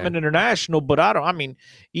he's a German international. But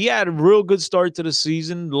he had a real good start to the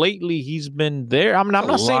season. Lately, he's been there. I'm not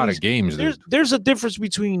saying a lot of games. There's a difference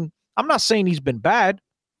between. I'm not saying he's been bad,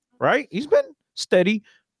 right? He's been steady,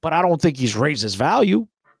 but I don't think he's raised his value.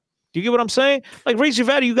 Do you get what I'm saying? Like, raise your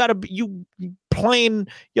value. You're playing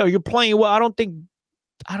well. I don't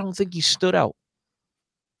think he stood out.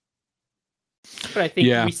 But I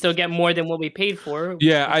think we still get more than what we paid for.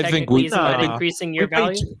 Yeah, I think we isn't that increasing your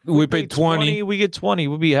value. We paid 20. We get 20.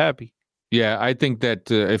 We'll be happy. Yeah, I think that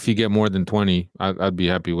if you get more than 20, I'd be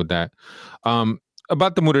happy with that.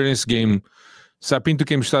 About the Moreirense game, Sapinto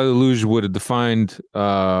came to Estádio da Luz with a defined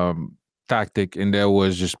tactic, and that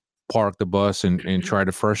was just park the bus and try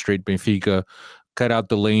to frustrate Benfica, cut out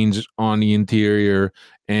the lanes on the interior,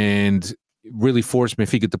 and really force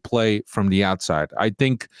Benfica to play from the outside. I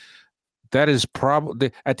think that is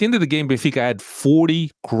probably, at the end of the game, Benfica had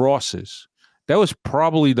 40 crosses. That was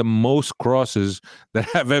probably the most crosses that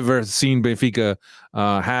I've ever seen Benfica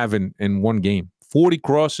have in one game. 40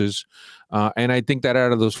 crosses. And I think that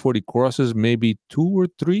out of those 40 crosses, maybe 2 or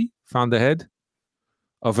 3 found the head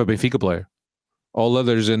of a Benfica player. All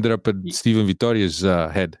others ended up at Steven Vitoria's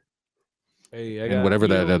head. Hey, and whatever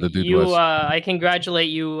that other dude was. I congratulate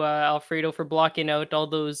you, Alfredo, for blocking out all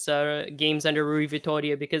those games under Rui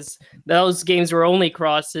Vitória, because those games were only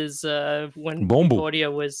crosses when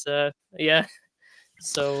Vitória was,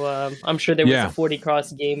 So I'm sure there was a 40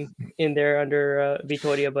 cross game in there under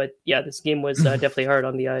Vitória, but yeah, this game was definitely hard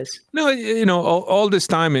on the eyes. No, all this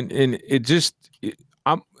time, and it just,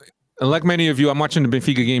 I'm like many of you, I'm watching the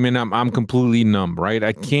Benfica game and I'm completely numb, right?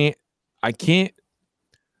 I can't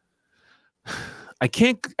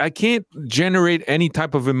generate any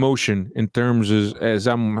type of emotion in terms as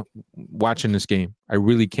I'm watching this game. I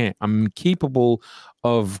really can't. I'm incapable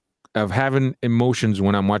of having emotions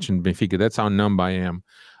when I'm watching Benfica. That's how numb I am.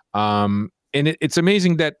 And it's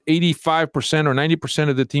amazing that 85% or 90%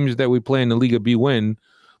 of the teams that we play in the Liga B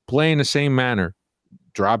play in the same manner.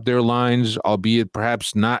 Drop their lines, albeit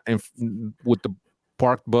perhaps not with the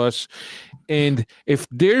parked bus. And if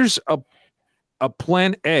there's a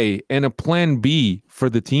plan A and a plan B for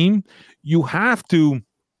the team, you have to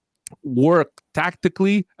work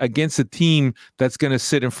tactically against a team that's going to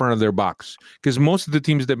sit in front of their box, because most of the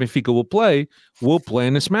teams that Benfica will play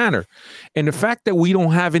in this manner. And the fact that we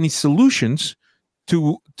don't have any solutions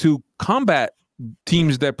to combat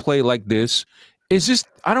teams that play like this is just,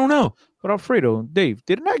 I don't know. But Alfredo, Dave,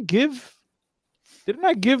 didn't I give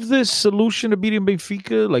this solution to beating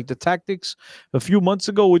Benfica, like the tactics, a few months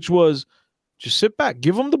ago, which was just sit back,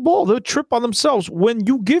 give them the ball. They'll trip on themselves. When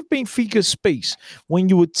you give Benfica space, when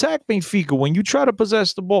you attack Benfica, when you try to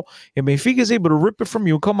possess the ball, and Benfica is able to rip it from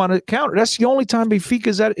you and come on a counter, that's the only time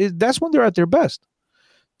Benfica that's when they're at their best.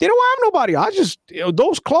 They don't have nobody.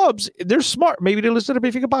 Those clubs, they're smart. Maybe they listen to the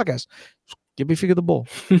Benfica podcast. Give Benfica the ball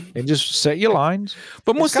and just set your lines.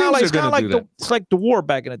 But most teams are going to do that. It's like the war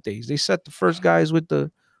back in the days. They set the first guys with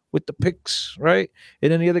the picks, right?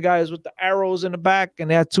 And then the other guys with the arrows in the back, and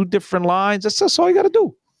they had 2 different lines. That's all you got to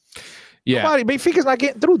do. Yeah. Benfica's not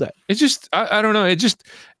getting through that. It's just, I don't know.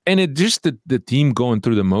 The team going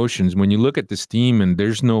through the motions. When you look at this team and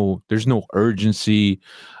there's no urgency,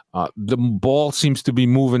 the ball seems to be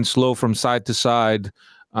moving slow from side to side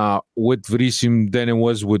with Verissimo than it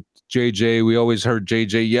was with JJ. We always heard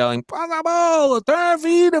JJ yelling,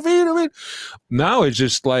 now it's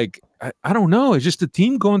just like, I don't know. It's just the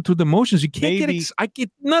team going through the motions. You can't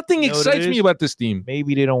nothing excites me about this team.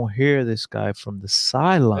 Maybe they don't hear this guy from the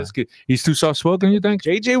sideline. That's good. He's too soft-spoken, you think?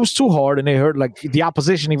 JJ was too hard, and they heard, like, the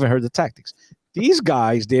opposition even heard the tactics. These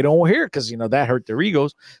guys, they don't hear because, that hurt their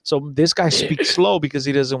egos. So this guy speaks slow because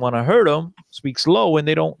he doesn't want to hurt them. Speaks slow, and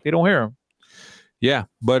they don't hear him. Yeah,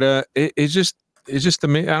 but it's just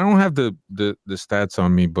amazing. I don't have the stats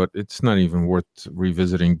on me, but it's not even worth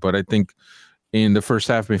revisiting. But I think in the first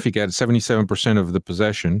half, Benfica had 77% of the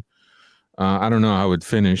possession. I don't know how it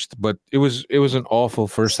finished, but it was an awful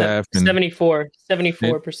first half.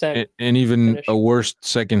 74%. And even a worse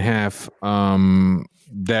second half.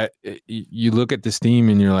 That you look at this team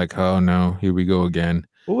and you're like, oh no, here we go again.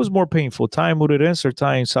 What was more painful, tying Moreirense or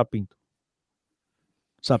tying Sapinto?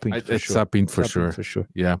 Sapinto for sure.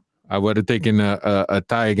 Yeah. I would have taken a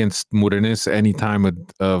tie against Moreirense any time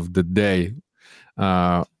of the day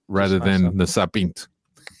rather than the Sapinto.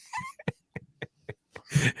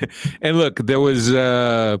 And look, there was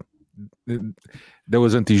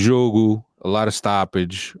antijogo, a lot of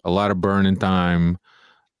stoppage, a lot of burning time.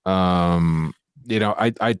 I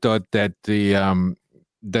thought that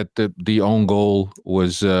the own goal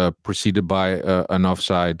was preceded by an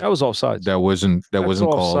offside. That was offsides. That wasn't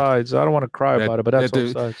called. Offsides. I don't want to cry about it, but that's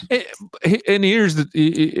offsides. And here's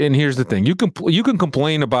the thing: you can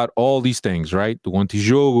complain about all these things, right? The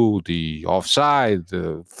antijogo, the offside,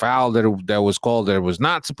 the foul that was called that was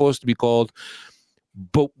not supposed to be called.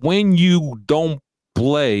 But when you don't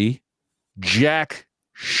play jack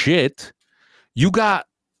shit, you got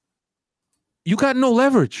no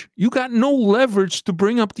leverage. You got no leverage to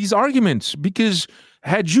bring up these arguments because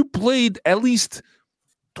had you played at least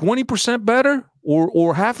 20% better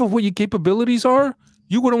or half of what your capabilities are,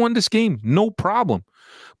 you would have won this game, no problem.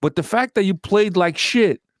 But the fact that you played like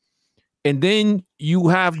shit and then you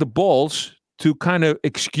have the balls to kind of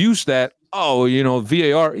excuse that,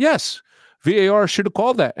 VAR, yes, VAR should have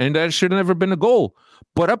called that, and that should have never been a goal.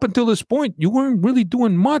 But up until this point, you weren't really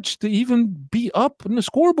doing much to even be up in the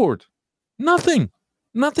scoreboard. Nothing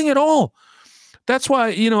at all. That's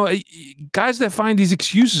why, guys that find these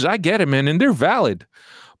excuses, I get it, man, and they're valid.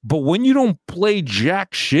 But when you don't play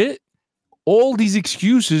jack shit, all these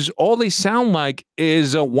excuses, all they sound like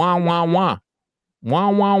is a wah, wah, wah. Wah,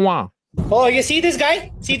 wah, wah. Oh, you see this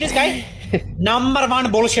guy? Number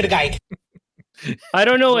one bullshit guy. I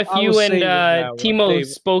don't know if you and Timo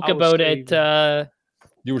spoke about it.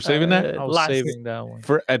 You were saving that? I was saving that one.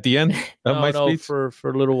 For at the end of my speech? For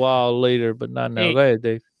a little while later, but not now. Go ahead,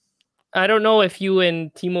 Dave. I don't know if you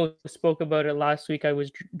and Timo spoke about it last week. I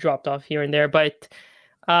was dropped off here and there, but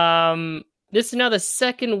this is now the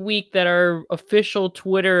second week that our official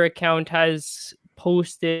Twitter account has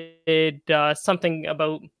posted something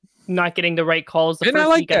about not getting the right calls. The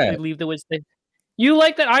first week, I believe there was you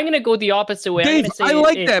like that? I'm going to go the opposite way. Dave, I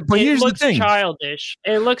like that, but here's the thing. Childish.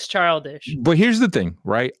 It looks childish. But here's the thing,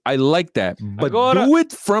 right? I like that, but do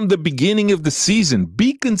it from the beginning of the season.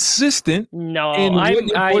 Be consistent. No, I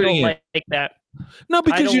don't like that. No,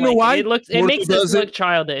 because you know why? It makes us look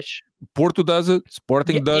childish. Porto does it.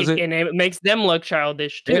 Sporting does it. And it makes them look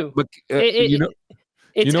childish, too. Yeah, but,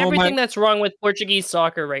 it's everything that's wrong with Portuguese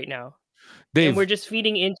soccer right now. Dave, and we're just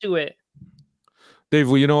feeding into it. Dave,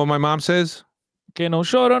 well, you know what my mom says? Que no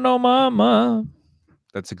chora no mama.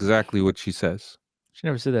 That's exactly what she says. She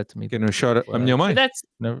never said that to me. Que no chora. A minha mãe? That's...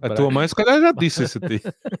 A tua mãe, se calhar, já disse isso a ti.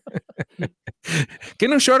 Que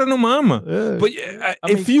no chora no mama. But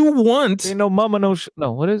if you want... Que no mama no...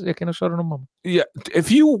 No, what is it? Que no chora no mama. Yeah,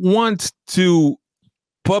 if you want to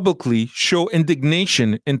publicly show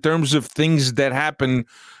indignation in terms of things that happen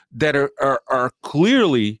that are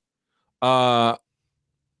clearly... they're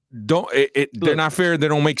not fair. They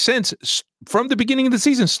don't make sense. From the beginning of the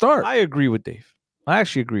season, start. I agree with Dave. I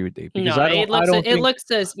actually agree with Dave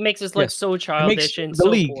because makes us look so childish and the so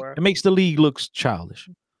league. poor. It makes the league look childish,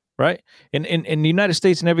 right? In the United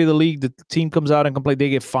States and every other league, the team comes out and complain, they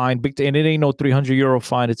get fined big, and it ain't no €300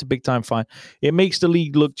 fine. It's a big time fine. It makes the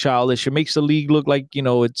league look childish. It makes the league look like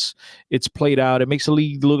it's played out. It makes the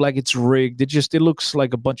league look like it's rigged. It looks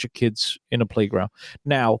like a bunch of kids in a playground.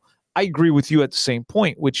 Now, I agree with you at the same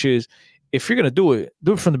point, which is if you're going to do it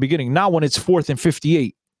from the beginning. Not when it's 4th and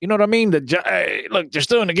 58. You know what I mean? Look, they're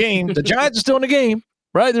still in the game. The Giants are still in the game,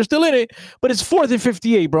 right? They're still in it, but it's 4th and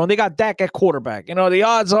 58, bro. And they got Dak at quarterback. The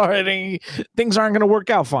odds are things aren't going to work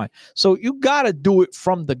out fine. So you got to do it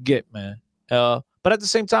from the get, man. But at the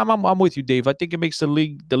same time, I'm with you, Dave. I think it makes the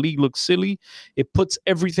league look silly. It puts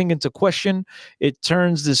everything into question. It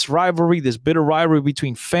turns this bitter rivalry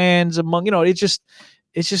between fans among,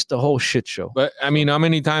 it's just a whole shit show. But I mean, how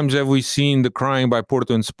many times have we seen the crying by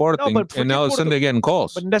Porto and Sporting, and now all of a sudden they're getting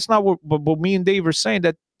calls? But that's not what me and Dave are saying,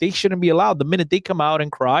 that they shouldn't be allowed. The minute they come out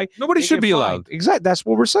and cry, nobody should be allowed. Exactly, that's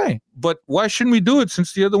what we're saying. But why shouldn't we do it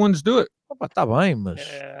since the other ones do it? I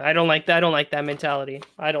don't like that. I don't like that mentality.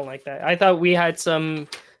 I don't like that. I thought we had some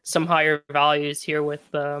higher values here with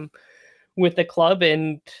the club,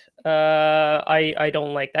 and I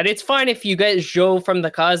don't like that. It's fine if you get Joe from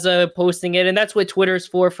the Casa posting it, and that's what Twitter's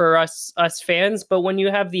for us fans. But when you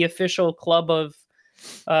have the official club of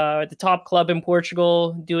the top club in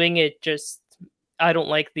Portugal doing it, I don't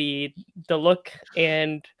like the look.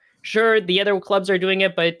 And sure, the other clubs are doing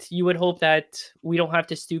it, but you would hope that we don't have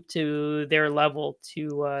to stoop to their level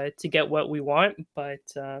to get what we want. But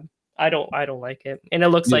I don't like it, and it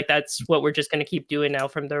looks like that's what we're just going to keep doing now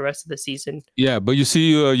from the rest of the season. Yeah, but you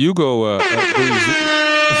see, Hugo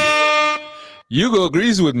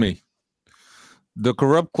agrees with me. The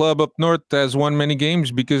corrupt club up north has won many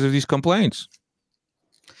games because of these complaints.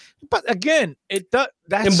 But again,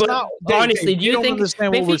 that's not honestly. Do you think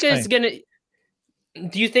Benfica is going to?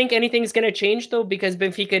 Do you think anything's going to change though? Because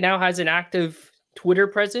Benfica now has an active Twitter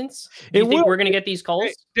presence. Do you think we're going to get these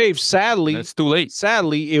calls? Dave, sadly, it's too late.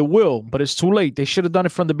 Sadly, it will, but it's too late. They should have done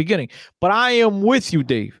it from the beginning. But I am with you,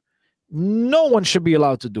 Dave. No one should be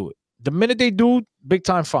allowed to do it. The minute they do, big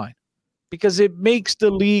time fine. Because it makes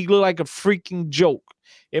the league look like a freaking joke.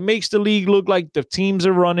 It makes the league look like the teams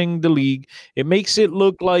are running the league. It makes it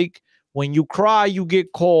look like when you cry, you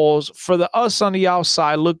get calls. For us on the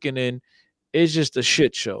outside looking in, it's just a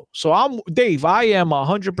shit show. So I am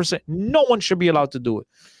 100%. No one should be allowed to do it.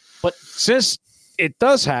 But since it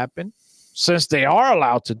does happen, since they are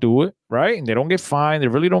allowed to do it, right, and they don't get fined, they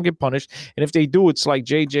really don't get punished, and if they do, it's like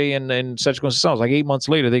JJ and Cedric Gonzalez, like 8 months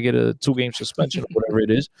later, they get a 2-game suspension or whatever it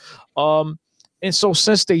is. And so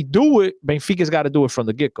since they do it, Benfica's got to do it from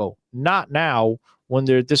the get-go. Not now when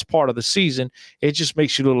they're this part of the season. It just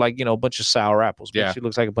makes you look like, a bunch of sour apples. Makes you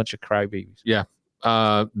look like a bunch of crybabies. Yeah.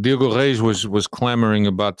 Diogo Reis was clamoring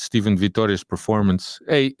about Steven Vitoria's performance.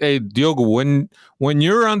 Hey, Diogo, when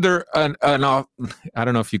you're under an I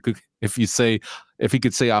don't know if he could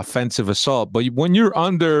say offensive assault, but when you're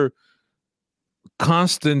under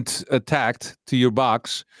constant attack to your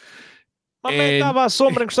box,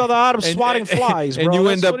 swatting flies, bro. And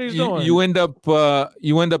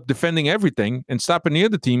you end up defending everything and stopping the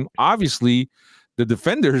other team. Obviously, the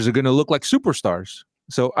defenders are going to look like superstars.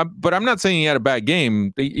 So, but I'm not saying he had a bad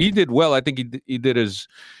game. He did well. I think he did his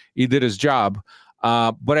job.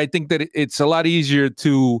 But I think that it's a lot easier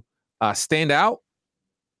to stand out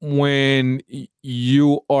when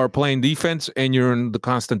you are playing defense and you're in the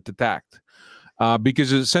constant attack.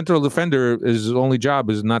 Because a central defender, his only job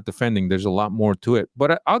is not defending. There's a lot more to it.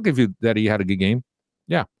 But I'll give you that he had a good game.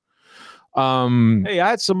 Yeah. Hey, I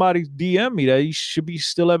had somebody DM me that he should be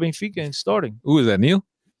still at Benfica and starting. Who is that, Neil?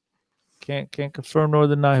 Can't confirm nor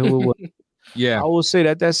deny who it was. Yeah. I will say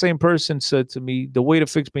that same person said to me, the way to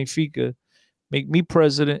fix Benfica, make me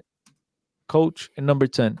president, coach, and number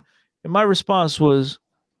 10. And my response was,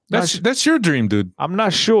 that's your dream, dude. I'm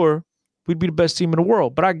not sure we'd be the best team in the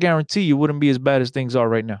world, but I guarantee you wouldn't be as bad as things are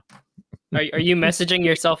right now. Are you messaging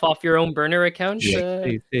yourself off your own burner account? Yeah.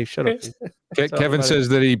 Dave, shut up. Kevin says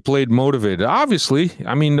that he played motivated. Obviously,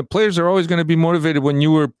 I mean, the players are always going to be motivated when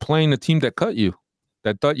you were playing a team that cut you,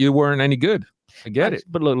 that thought you weren't any good. I get it.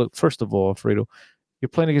 But look, first of all, Alfredo, you're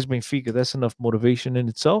playing against Benfica. That's enough motivation in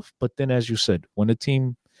itself. But then, as you said, when the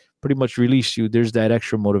team pretty much released you, there's that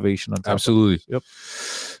extra motivation on top. Absolutely. Yep.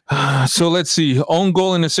 So let's see. Own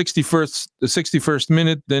goal in the 61st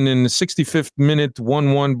minute. Then in the 65th minute,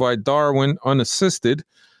 1-1 by Darwin, unassisted.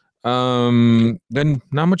 Then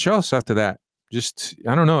not much else after that. Just,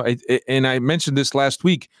 I don't know. And I mentioned this last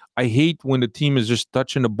week. I hate when the team is just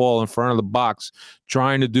touching the ball in front of the box,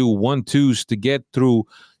 trying to do 1-2s to get through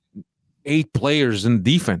 8 players in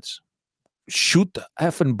defense. Shoot the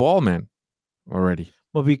effing ball, man, already.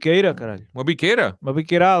 Mobiqueira, caralho.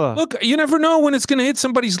 Mobiqueirada. Look, you never know when it's going to hit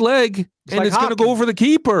somebody's leg and it's going to go over the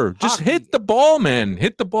keeper. Just hit the ball, man.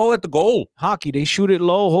 Hit the ball at the goal. Hockey, they shoot it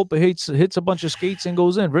low, hope it hits a bunch of skates and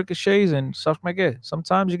goes in. Ricochets and stuff like that.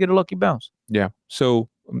 Sometimes you get a lucky bounce. Yeah. So,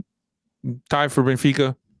 tie for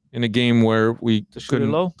Benfica in a game where we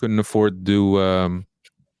couldn't afford to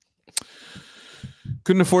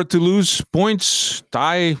lose points,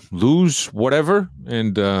 tie, lose, whatever.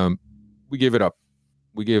 And we gave it up.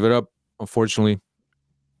 Unfortunately,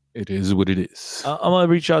 it is what it is. I'm going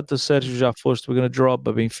to reach out to Sergio Jafost. We're going to draw up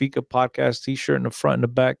a Benfica podcast t-shirt in the front and the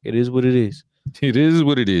back. It is what it is. It is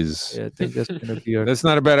what it is. Yeah, I think that's going to be our That's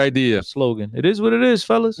not a bad idea. slogan. It is what it is,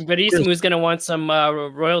 fellas. But Isimu's going to want some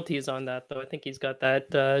royalties on that, though. I think he's got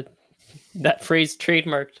that phrase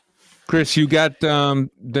trademarked. Chris, you got the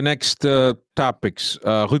next topics.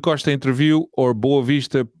 Rui Costa interview or Boa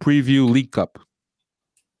Vista preview League Cup?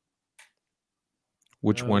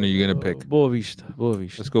 Which one are you going to pick? Boa Vista.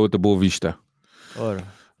 Let's go with the Boa Vista. Ora.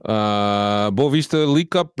 Boa Vista League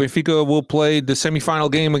Cup. Benfica will play the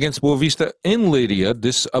semifinal game against Boa Vista in Leiria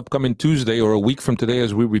this upcoming Tuesday, or a week from today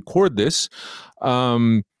as we record this.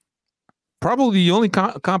 Probably the only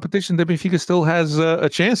competition that Benfica still has a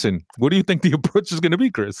chance in. What do you think the approach is going to be,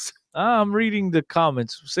 Chris? I'm reading the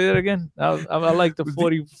comments. Say that again. I like the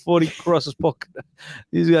 40 crosses pocket.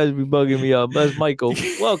 These guys be bugging me up. That's Michael.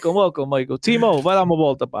 Welcome, Michael. Timo, vai dar uma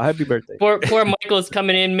volta, pá. Happy birthday. Poor Michael's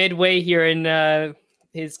coming in midway here, and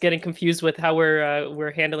he's getting confused with how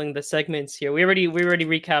we're handling the segments here. We already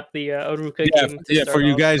recapped the Arouca game. Yeah, for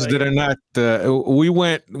you guys that are not, we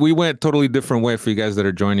went totally different way for you guys that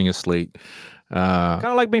are joining us late. Kind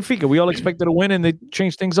of like Benfica. We all expected to win, and they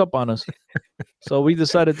changed things up on us. So we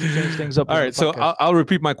decided to change things up. All right, so I'll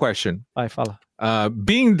repeat my question. Vai, fala.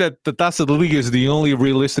 Being that the Taça da Liga is the only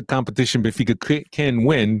realistic competition Benfica can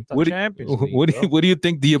win, what do you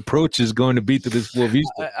think the approach is going to be to this Boa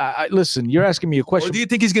Vista? Listen, you're asking me a question. Or do you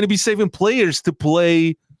think he's going to be saving players to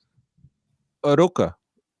play Arouca?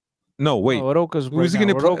 No, wait. Arouca's Who's he going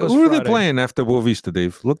to play? Who are they playing after Boa Vista,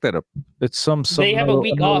 Dave? Look that up. It's some. They have a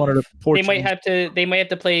week off. They might have to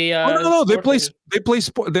play. No.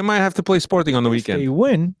 They might have to play Sporting on the weekend.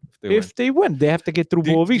 If they win, they have to get through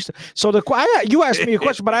Boa Vista. So you asked me a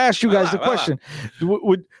question, but I asked you guys the question: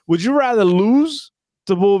 Would you rather lose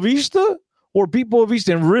to Boa Vista or beat Boa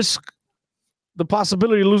Vista and risk the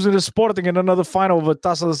possibility of losing to Sporting in another final of a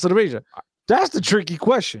Taça da Cerveja? That's the tricky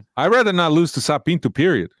question. I'd rather not lose to Sapinto,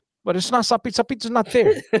 period. But it's not Sapinto. Sapinto's not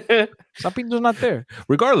there. Sapinto's not there.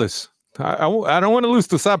 Regardless, I don't want to lose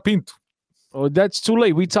to Sapinto. Oh, that's too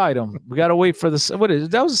late. We tied him. We got to wait for the. What is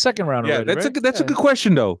it? That was the second round Yeah, already, that's a good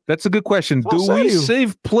question, though. That's a good question. Well, Do we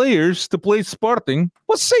save players to play Sporting?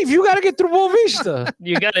 What save? You got to get through Boavista.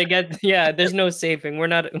 You got to get. Yeah, there's no saving. We're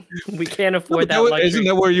not. We can't afford that. Isn't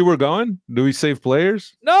that where you were going? Do we save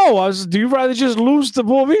players? No, do you rather just lose to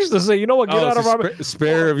Boavista? Say, you know what? Get out of our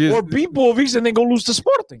spare of you, or beat Boavista and then go lose to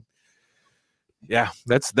Sporting. Yeah,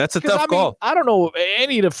 that's a tough call. I don't know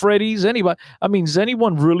any of the Freddies, anybody. I mean, is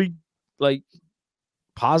anyone really like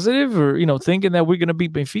positive or thinking that we're going to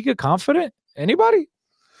beat Benfica? Confident? Anybody?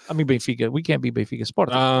 I mean, Benfica. We can't beat Benfica.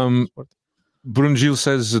 Sporting. Brunjil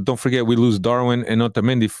says, "Don't forget we lose Darwin and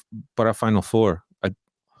Otamendi para Final Four."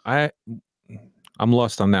 I'm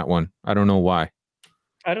lost on that one. I don't know why.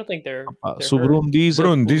 I don't think they're. Se o Bruno diz,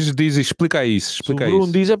 explica isso. Se o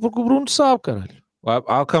Bruno diz é porque o Bruno sabe, caralho. Well,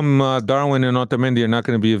 how come Darwin and Otamendi are not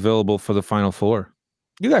going to be available for the Final Four?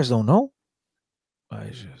 You guys don't know?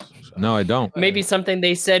 No, I don't. Maybe something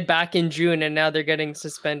they said back in June, and now they're getting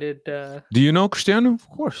suspended. Do you know, Cristiano? Of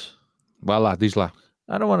course. Vai lá, diz lá.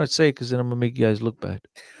 I don't want to say because then I'm going to make you guys look bad.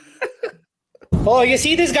 Oh, you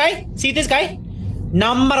see this guy? See this guy?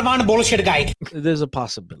 Number one bullshit guy. There's a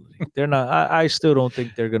possibility. They're not. I still don't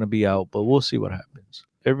think they're going to be out, but we'll see what happens.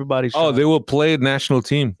 Everybody's. They will play national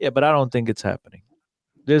team. Yeah, but I don't think it's happening.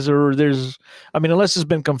 There's I mean, unless it's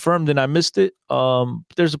been confirmed and I missed it,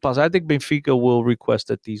 there's a possibility. I think Benfica will request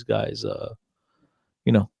that these guys,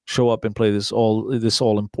 show up and play this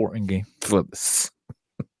all important game.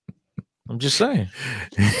 I'm just saying.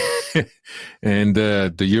 And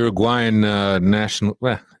the Uruguayan national,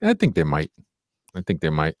 well, I think they might.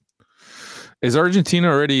 Is Argentina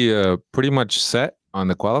already pretty much set on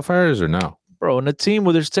the qualifiers or no? Bro, in a team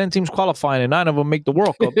where there's 10 teams qualifying and 9 of them make the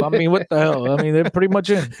World Cup. I mean, what the hell? I mean, they're pretty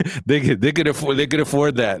much in. They could afford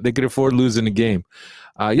that. They could afford losing the game.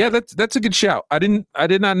 Yeah, that's a good shout. I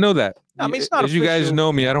did not know that. I mean, it's not as you guys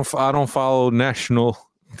know me, I don't follow national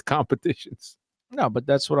competitions. No, but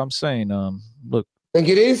that's what I'm saying. Look. Think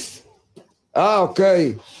it is?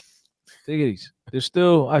 Okay. Take it easy. They're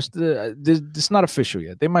still. It's not official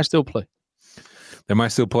yet. They might still play.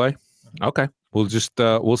 Okay. We'll just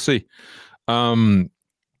we'll see.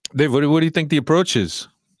 Dave, what do you think the approach is?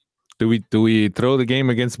 Do we throw the game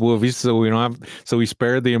against Boavista so we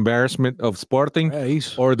spare the embarrassment of Sporting,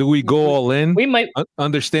 or do we go all in? We might,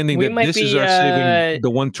 understanding that this is our saving the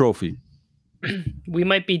one trophy. We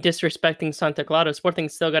might be disrespecting Santa Clara.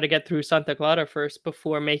 Sporting's still got to get through Santa Clara first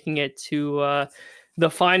before making it to the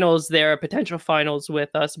finals. There, potential finals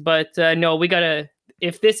with us, but no, we gotta.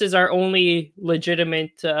 If this is our only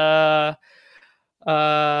legitimate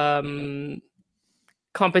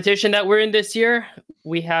competition that we're in this year,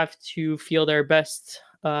 we have to field our best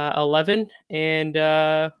 11 and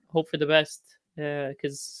hope for the best,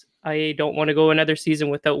 because I don't want to go another season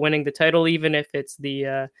without winning the title, even if it's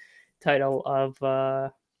the title of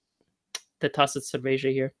the Taça de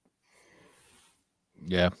Cerveja here.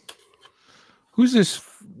 Yeah. Who's this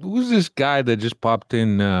guy that just popped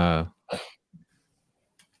in the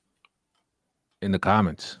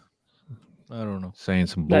comments? I don't know. Saying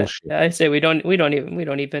some bullshit. I say we don't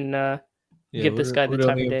even give this guy the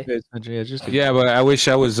time of day. Yeah, but I wish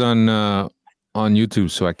I was on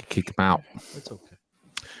YouTube so I could kick him out. It's okay.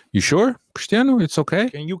 You sure, Cristiano? It's okay.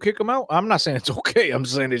 Can you kick him out? I'm not saying it's okay. I'm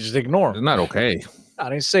saying just ignore him. It's not okay. I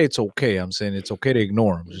didn't say it's okay. I'm saying it's okay to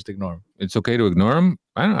ignore him. Just ignore him. It's okay to ignore him.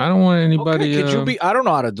 I don't want anybody. Okay, could you be? I don't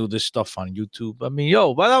know how to do this stuff on YouTube. I mean,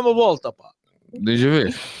 vai dar uma volta, pá. Deixa eu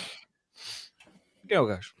ver. Quem é o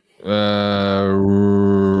gajo?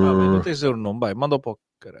 Não tem seu nome, vai. Manda para o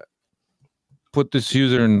caralho. Put this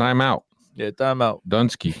user in timeout. Yeah, timeout.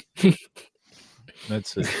 Dunsky.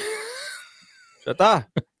 That's it. Já tá?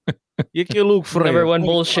 E aqui, Luke Freire? Number one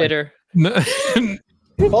bullshitter.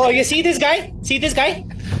 Oh, you see this guy? See this guy?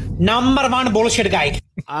 Number one bullshit guy.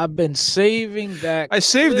 I've been saving that. I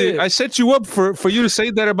saved it. I set you up for you to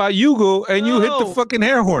say that about Hugo, and you hit the fucking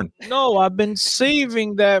air horn. No, I've been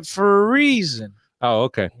saving that for a reason. Oh,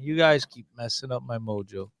 okay. You guys keep messing up my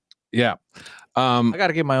mojo. Yeah. I got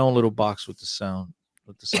to get my own little box with the sound.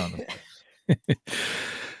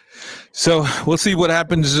 So we'll see what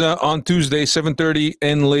happens on Tuesday, 7:30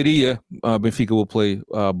 in Leiria. Benfica will play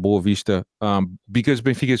Boavista. Because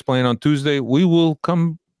Benfica is playing on Tuesday, we will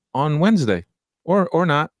come on Wednesday, or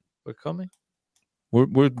not. We're coming.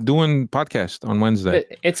 We're doing podcast on Wednesday.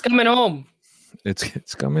 It's coming home.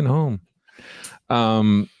 It's coming home.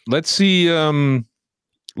 Let's see.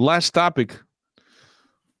 Last topic.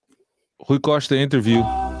 Rui Costa interview.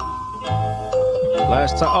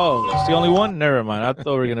 Last time. Oh, it's the only one? Never mind. I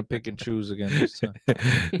thought we were going to pick and choose again this time.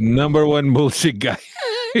 Number one bullshit guy.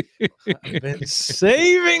 I've been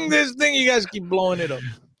saving this thing. You guys keep blowing it up.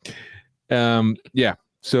 Yeah.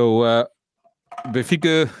 So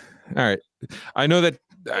Benfica. All right. I know that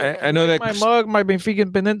my mug, my Benfica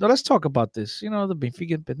Independent. Let's talk about this. You know, the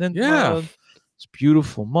Benfica Independent mug. It's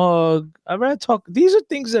beautiful mug. I'd rather talk. These are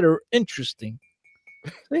things that are interesting.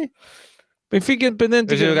 See? Benfica Independent,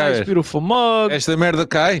 nice, beautiful mug. Esta merda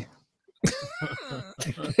cai.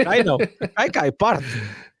 I know. Cai parte.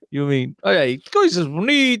 You mean? Olha aí, coisas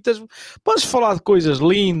bonitas. Podes falar de coisas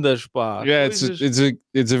lindas, pá. Yeah, coisas...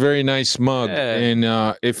 it's a very nice mug. Yeah. And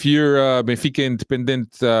if you're Benfica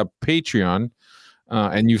Independent Patreon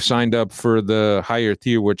and you've signed up for the higher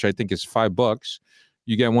tier, which I think is $5,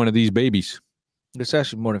 you get one of these babies. It's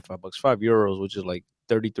actually more than $5, €5, which is like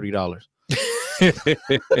 $33.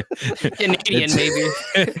 Canadian baby.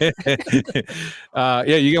 Yeah,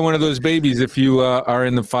 you get one of those babies if you are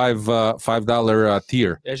in the $5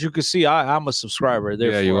 tier. As you can see, I'm a subscriber.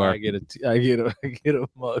 Therefore, yeah, you are. I get a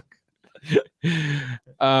mug.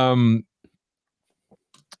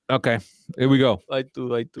 Okay, here we go. I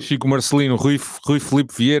do. Chico Marcelino, Rui Felipe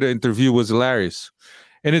Vieira interview was hilarious.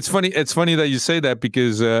 And it's funny that you say that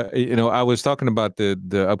because I was talking about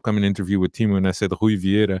the upcoming interview with Timo and I said Rui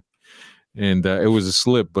Vieira. And it was a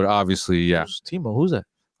slip, but obviously, yeah. Who's Timo? Who's that?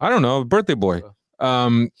 I don't know. Birthday boy.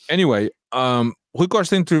 Anyway, Rui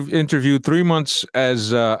Costa interviewed 3 months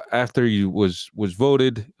after he was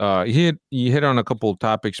voted. He hit on a couple of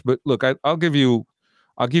topics, but look, I'll give you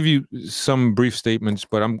some brief statements,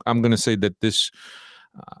 but I'm going to say that this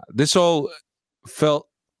all felt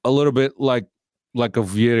a little bit like a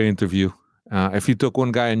Vieira interview. If you took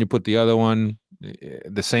one guy and you put the other one,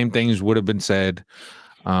 the same things would have been said.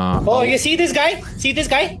 You see this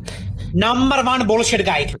guy? Number one bullshit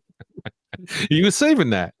guy. He was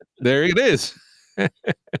saving that. There it is.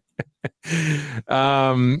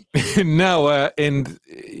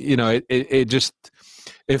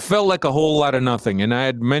 It felt like a whole lot of nothing. And I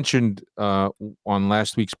had mentioned on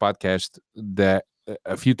last week's podcast that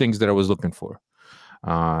a few things that I was looking for.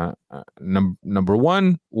 Number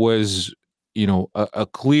one was, a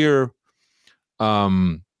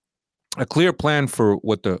clear plan for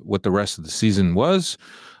what the rest of the season was.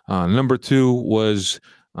 Number two was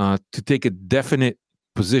to take a definite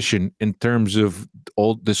position in terms of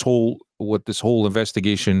what this whole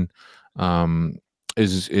investigation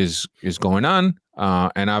is going on.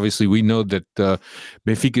 And obviously we know that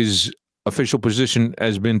Benfica's official position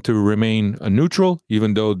has been to remain neutral,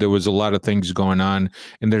 even though there was a lot of things going on,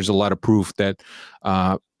 and there's a lot of proof that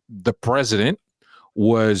the president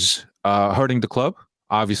was hurting the club.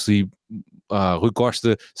 Obviously, Rui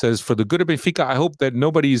Costa says, for the good of Benfica, I hope that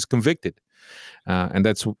nobody is convicted. And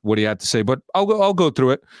that's what he had to say. But I'll go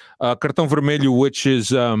through it. Cartão Vermelho, which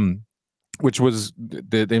was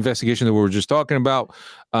the investigation that we were just talking about.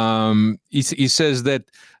 He says that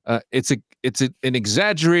it's an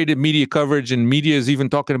exaggerated media coverage, and media is even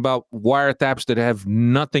talking about wiretaps that have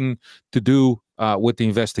nothing to do with the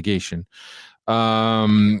investigation.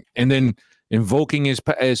 And then invoking his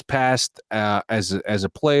past as a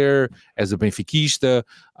player, as a Benfiquista,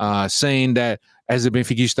 saying that as a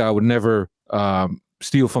Benfiquista, I would never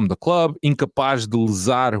steal from the club. Incapaz de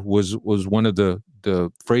lesar was one of the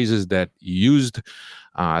phrases that he used,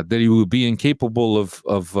 that he would be incapable of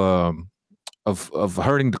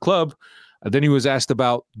hurting the club. Then he was asked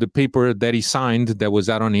about the paper that he signed that was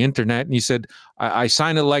out on the internet, and he said, I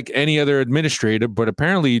signed it like any other administrator, but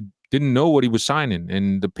apparently didn't know what he was signing.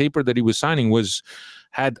 And the paper that he was signing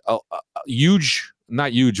had a huge,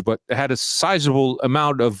 not huge, but it had a sizable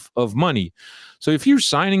amount of money. So if you're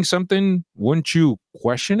signing something, wouldn't you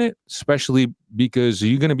question it? Especially because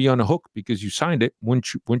you're going to be on the hook because you signed it.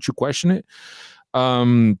 Wouldn't you question it?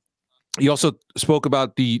 He also spoke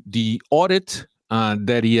about the audit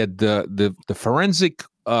that he had, the forensic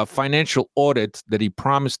financial audit that he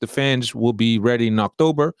promised the fans will be ready in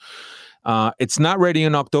October. It's not ready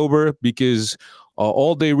in October because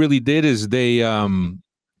all they really did is they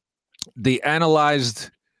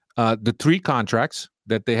analyzed the 3 contracts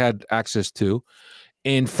that they had access to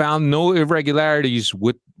and found no irregularities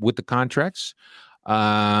with the contracts.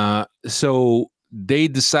 So they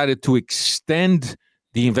decided to extend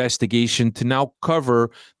the investigation to now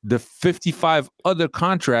cover the 55 other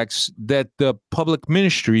contracts that the public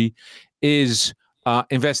ministry is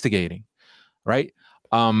investigating, right?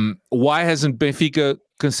 Why hasn't Benfica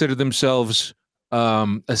considered themselves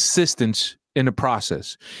assistants in the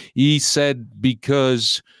process? He said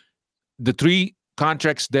because the 3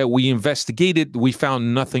 contracts that we investigated, we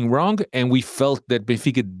found nothing wrong, and we felt that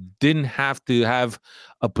Benfica didn't have to have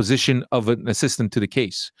a position of an assistant to the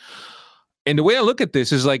case. And the way I look at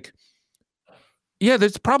this is like, yeah,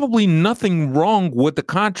 there's probably nothing wrong with the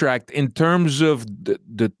contract in terms of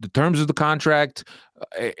the terms of the contract.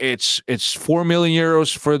 It's 4 million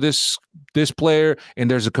euros for this player,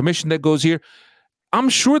 and there's a commission that goes here. I'm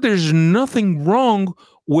sure there's nothing wrong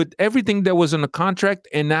with everything that was in the contract,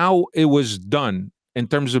 and now it was done in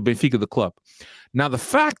terms of Benfica, the club. Now, the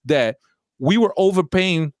fact that we were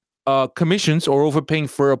overpaying commissions or overpaying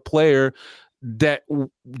for a player that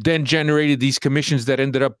then generated these commissions that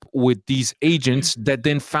ended up with these agents that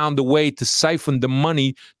then found a way to siphon the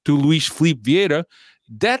money to Luis Felipe Vieira,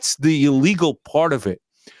 that's the illegal part of it.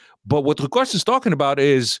 But what Ricardo is talking about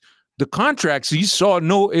is the contracts. He saw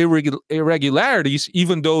no irregularities,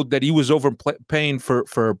 even though that he was overpaying for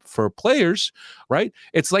players, right?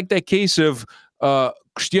 It's like that case of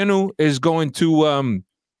Cristiano is going to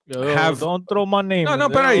don't throw my name. No,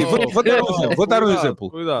 peraí. Vou dar um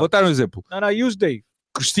exemplo. No, use Dave.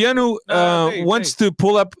 Cristiano wants to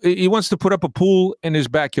pull up. He wants to put up a pool in his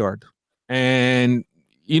backyard, and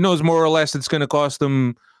he knows more or less it's going to cost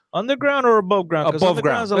him underground or above ground. Above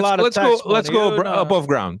ground. Let's go above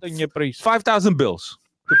ground. 5,000 bills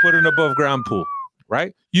to put an above ground pool,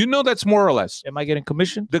 right? You know that's more or less. Am I getting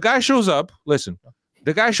commission? The guy shows up. Listen,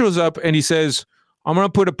 the guy shows up and he says, "I'm going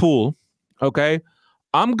to put a pool. Okay,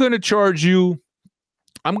 I'm going to charge you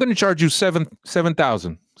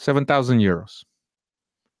 7,000 euros."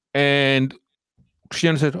 And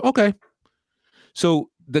Cristiano said, "Okay." So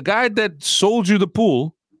the guy that sold you the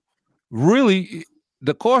pool, really,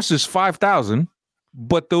 the cost is 5,000,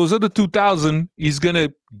 but those other 2,000 he's gonna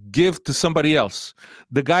give to somebody else.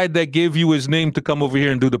 The guy that gave you his name to come over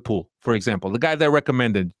here and do the pool, for example, the guy that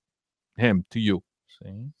recommended him to you,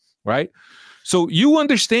 right? So you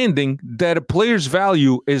understanding that a player's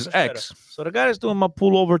value is X. So the guy that's doing my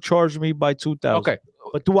pool overcharged me by 2,000. Okay,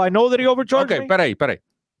 but do I know that he overcharged me? Okay, peraí.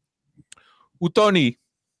 O Tony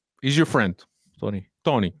is your friend. Tony.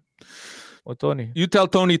 What Tony? You tell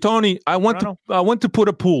Tony, I want to put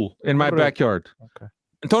a pool in my backyard. Okay.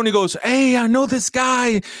 And Tony goes, "Hey, I know this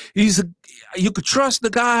guy. You could trust the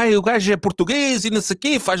guy. O gajo é português e não sei o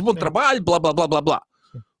quê, faz bom trabalho, blá, blá, blá, blá, blá."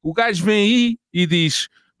 O gajo vem aí e diz,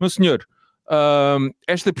 "Meu senhor,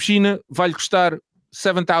 esta piscina vai-lhe custar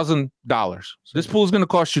 $7,000. This pool is going to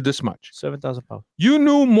cost you this much." 7,000 pounds. You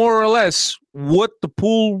knew more or less what the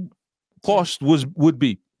pool cost would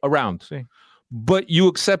be around. But you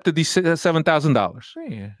accepted the $7,000.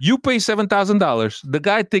 Yeah. You pay $7,000. The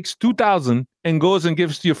guy takes $2,000 and goes and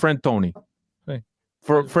gives to your friend Tony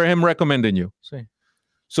for him recommending you.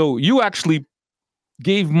 So you actually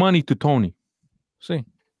gave money to Tony.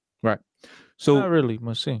 Right. So not really,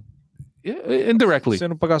 mas sim. Yeah, indirectly. Se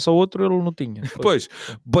não pagasse o outro, ele não tinha. Pois.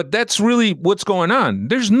 But that's really what's going on.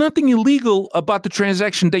 There's nothing illegal about the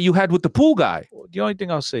transaction that you had with the pool guy. The only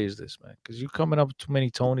thing I'll say is this, man, because you're coming up with too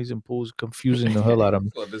many Tonys and pools, confusing the hell out of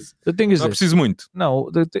me. The thing is não preciso muito.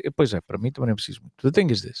 No, pois é, para mim também não preciso muito. The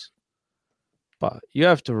thing is this. But you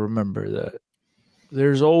have to remember that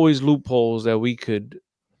there's always loopholes that we could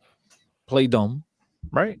play dumb,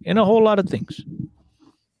 right? In a whole lot of things.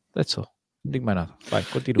 That's all.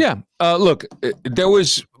 Yeah. Look, there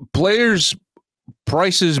was players'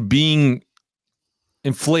 prices being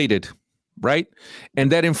inflated, right?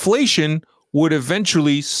 And that inflation would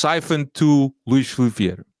eventually siphon to Luis Felipe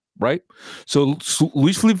Vieira, right? So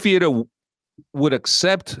Luis Felipe Vieira would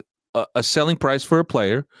accept a selling price for a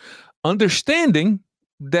player, understanding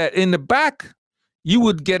that in the back, you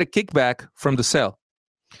would get a kickback from the sale,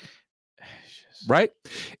 right?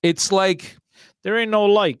 It's like... There ain't no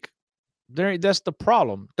like. That's the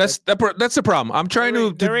problem. That's the problem. I'm trying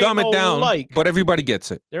to dumb it down, but everybody gets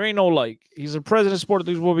it. There ain't no like. He's a president of Sport.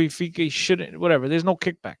 These will be Benfica. He shouldn't. Whatever. There's no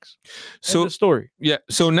kickbacks. So the story. Yeah.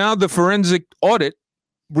 So now the forensic audit,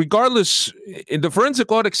 regardless, the forensic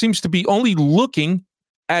audit seems to be only looking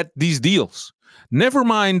at these deals. Never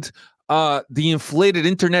mind the inflated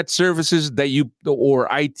internet services that you or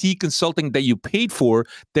IT consulting that you paid for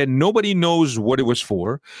that nobody knows what it was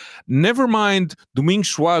for. Never mind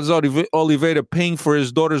Domingos Soares Oliveira paying for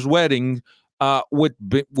his daughter's wedding with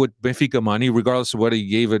Benfica money, regardless of whether he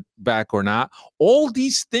gave it back or not. All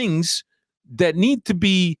these things that need to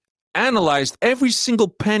be analyzed, every single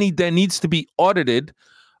penny that needs to be audited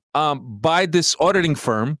by this auditing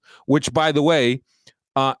firm, which, by the way,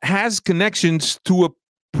 has connections to a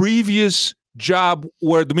previous job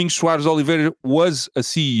where Domingos Soares Oliveira was a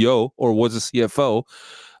CEO or was a CFO.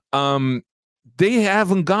 They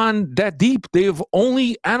haven't gone that deep. They've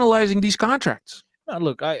only analyzing these contracts.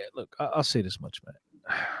 I'll say this much, man.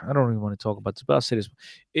 I don't even want to talk about this, but I'll say this.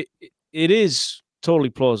 It is totally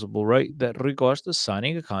plausible, right? That Rui Costa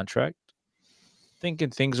signing a contract, thinking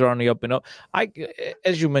things are on the up and up.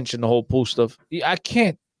 As you mentioned, the whole pool stuff, I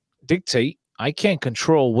can't dictate. I can't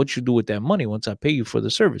control what you do with that money once I pay you for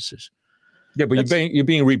the services. Yeah, but you're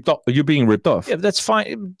being ripped off. You're being ripped off. Yeah, that's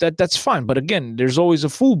fine. That's fine. But again, there's always a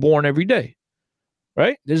fool born every day.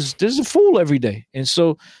 Right? There's a fool every day. And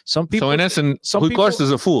so some people. So in essence, Rui Costa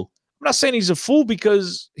is a fool. I'm not saying he's a fool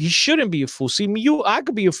because he shouldn't be a fool. See, I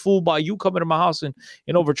could be a fool by you coming to my house and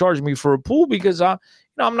overcharging me for a pool because I'm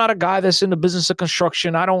not a guy that's in the business of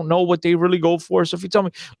construction. I don't know what they really go for. So if you tell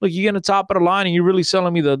me, look, you get on the top of the line and you're really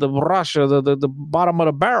selling me the Russia, the bottom of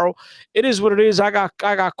the barrel, it is what it is. I got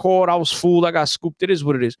caught. I was fooled. I got scooped. It is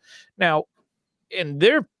what it is. Now, in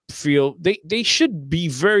their field, they should be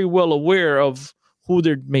very well aware of who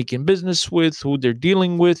they're making business with, who they're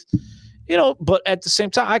dealing with, but at the same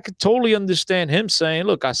time, I could totally understand him saying,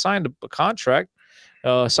 look, I signed a contract,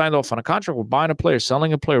 signed off on a contract, we're buying a player,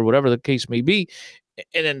 selling a player, whatever the case may be.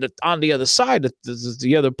 And then on the other side,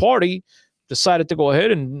 the other party decided to go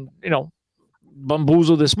ahead and,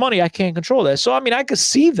 bamboozle this money. I can't control that. So, I could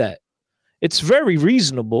see that. It's very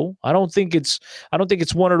reasonable. I don't think it's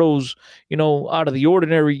one of those, out of the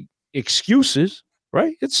ordinary excuses,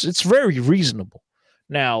 right? It's very reasonable.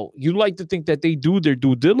 Now, you like to think that they do their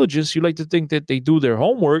due diligence. You like to think that they do their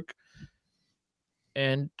homework,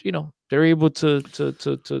 and they're able to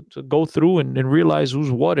go through and realize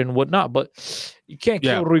who's what and whatnot. But you can't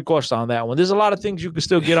kill Rui Costa on that one. There's a lot of things you can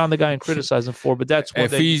still get on the guy and criticize him for, but that's one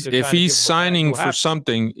if he's signing for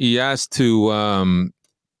something, he has to.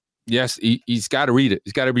 Yes, he's got to read it.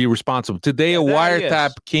 He's got to be responsible. Today, a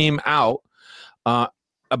wiretap came out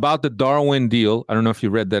about the Darwin deal. I don't know if you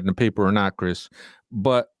read that in the paper or not, Chris.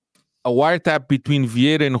 But a wiretap between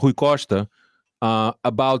Vieira and Rui Costa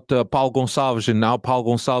about Paul Gonçalves, and now Paul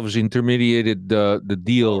Gonçalves intermediated the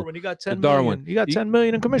deal. Darwin, he got 10 million. He got 10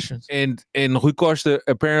 million in commissions. And Rui Costa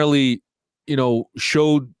apparently,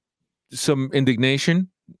 showed some indignation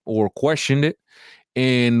or questioned it.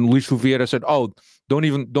 And Luis Vieira said, "Oh, don't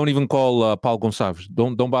even call Paul Gonçalves.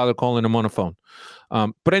 Don't bother calling him on the phone."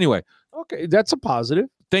 But anyway, okay, that's a positive.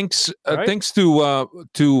 Thanks to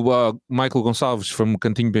Michael Gonçalves from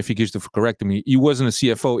Cantinho Benfica for correcting me. He wasn't a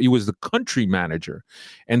CFO. He was the country manager.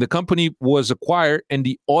 And the company was acquired and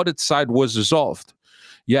the audit side was dissolved.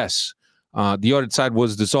 Yes, the audit side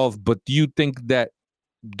was dissolved. But do you think that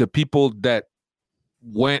the people that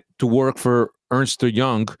went to work for Ernst &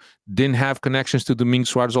 Young didn't have connections to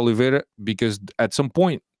Domingos Soares Oliveira? Because at some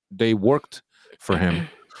point they worked for him.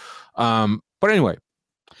 But anyway.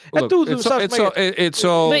 Look, it's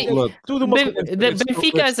all. Look,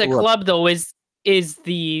 Benfica as a club, though, is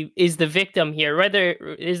the victim here. Rather,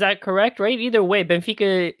 is that correct? Right. Either way,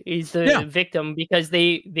 Benfica is the victim because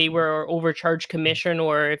they were overcharged commission,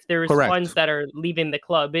 or if there's funds that are leaving the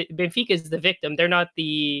club, Benfica is the victim. They're not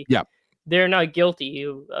the. Yeah. They're not guilty.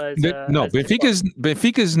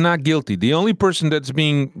 Benfica is not guilty. The only person that's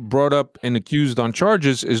being brought up and accused on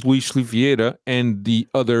charges is Luis Vieira and the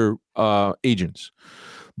other agents.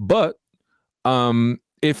 But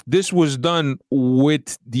if this was done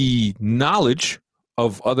with the knowledge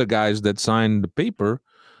of other guys that signed the paper,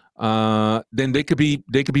 then they could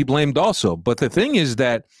be blamed also. But the thing is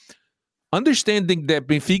that understanding that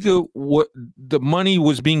Benfica, the money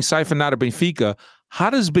was being siphoned out of Benfica, how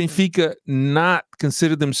does Benfica not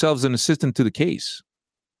consider themselves an assistant to the case?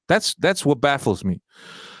 That's what baffles me.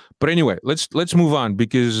 But anyway, let's move on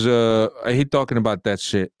because I hate talking about that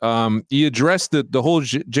shit. He addressed the whole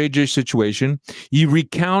JJ situation. He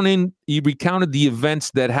recounted the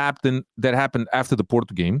events that happened after the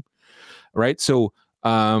Porto game, right? So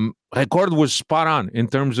Ricardo was spot on in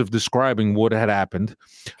terms of describing what had happened,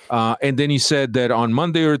 and then he said that on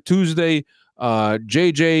Monday or Tuesday,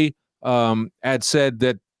 JJ had said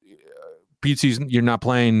that Pizzi's you're not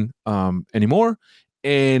playing anymore,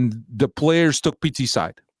 and the players took Pizzi's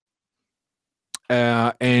side.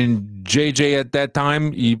 And JJ at that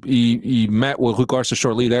time, he met with Rui Costa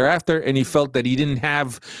shortly thereafter, and he felt that he didn't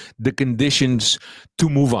have the conditions to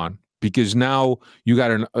move on because now you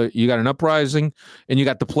got an uprising, and you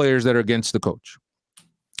got the players that are against the coach.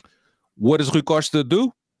 What does Rui Costa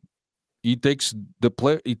do? He takes the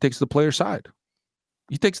player side.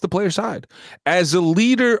 He takes the player side as a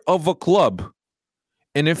leader of a club,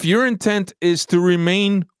 and if your intent is to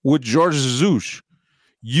remain with Jorge Jesus,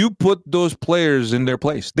 you put those players in their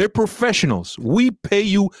place. They're professionals. We pay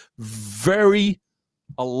you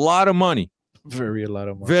a lot of money. We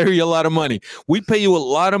pay you a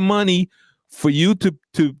lot of money for you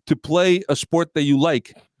to play a sport that you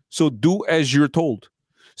like. So do as you're told.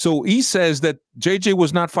 So he says that JJ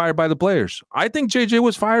was not fired by the players. I think JJ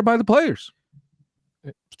was fired by the players.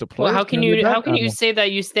 Well, how can you say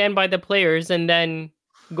that you stand by the players and then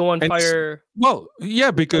go and fire? Well,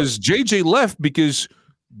 yeah, because JJ left because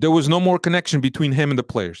there was no more connection between him and the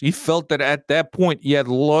players. He felt that at that point he had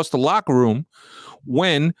lost the locker room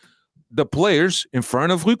when the players in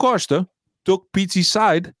front of Rui Costa took Pizzi's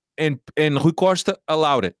side and Rui Costa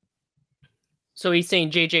allowed it. So he's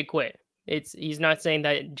saying JJ quit. He's not saying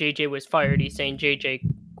that JJ was fired. He's saying JJ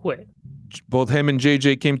quit. Both him and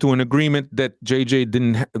JJ came to an agreement that JJ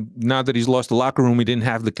didn't. Now that he's lost the locker room, he didn't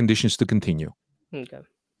have the conditions to continue. Okay.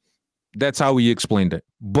 That's how he explained it.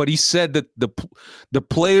 But he said that the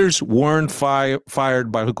players weren't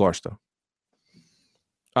fired by Rui Costa.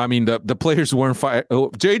 I mean, the players weren't fired. Oh,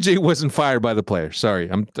 JJ wasn't fired by the players. Sorry,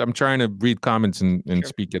 I'm trying to read comments and sure.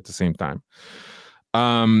 Speak at the same time.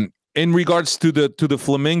 In regards to the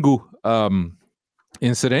Flamengo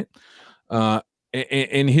incident,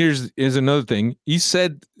 and here's another thing.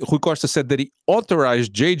 Rui Costa said that he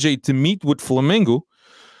authorized JJ to meet with Flamengo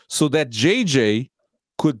so that JJ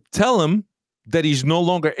could tell him that he's no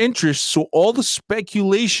longer interested, so all the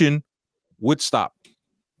speculation would stop.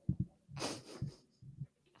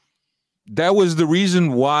 That was the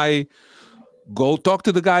reason why. Go talk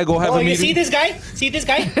to the guy. Go have a meeting. You see this guy? See this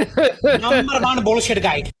guy? Number one bullshit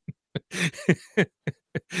guy.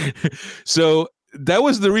 So that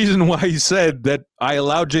was the reason why he said that I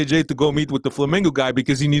allowed JJ to go meet with the Flamengo guy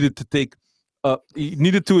because he needed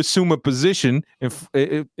to assume a position in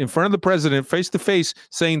front of the president face to face,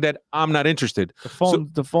 saying that I'm not interested. The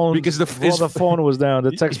phone because the phone was down.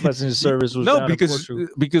 The text messaging service was down. No,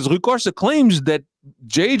 because Rui Costa claims that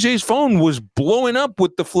JJ's phone was blowing up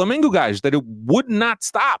with the Flamengo guys, that it would not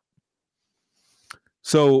stop.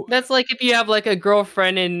 So that's like if you have like a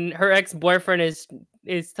girlfriend and her ex-boyfriend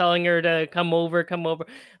is telling her to come over.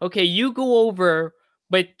 Okay, you go over,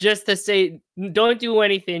 but just to say, don't do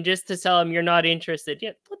anything, just to tell him you're not interested.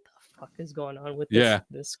 Yeah, what the fuck is going on with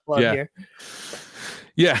this club here?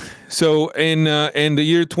 Yeah. So in the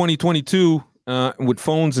year 2022, with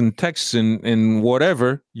phones and texts and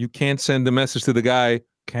whatever, you can't send a message to the guy.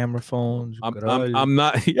 Camera phones. I'm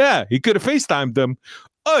not. Yeah, he could have FaceTimed them.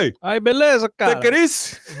 Oi! Ai, beleza, cara.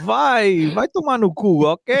 Vai tomar no cu,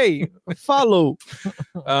 okay? Follow.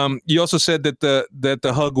 He also said that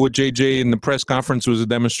the hug with JJ in the press conference was a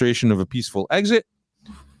demonstration of a peaceful exit,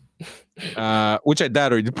 which I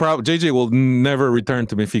doubt. JJ will never return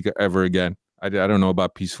to Benfica ever again. I don't know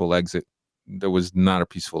about peaceful exit. There was not a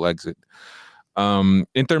peaceful exit.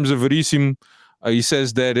 In terms of Veríssimo, he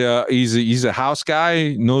says that he's a house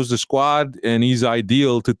guy, knows the squad, and he's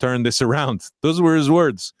ideal to turn this around. Those were his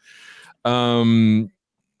words. Let me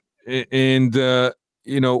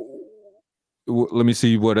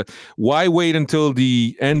see why wait until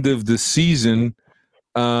the end of the season?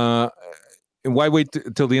 Why wait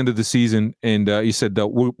till the end of the season? And he said that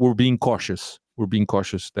we're being cautious. We're being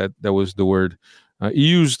cautious. That was the word. He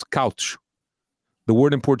used couch. The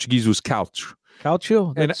word in Portuguese was couch.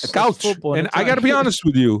 Calcio? And couch. And I got to be honest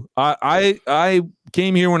with you. I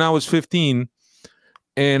came here when I was 15,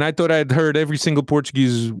 and I thought I'd heard every single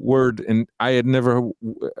Portuguese word, and I had never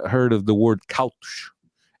heard of the word couch.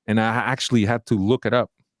 And I actually had to look it up.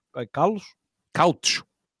 Like couch? Couch.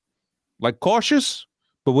 Like cautious,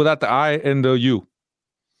 but without the I and the U.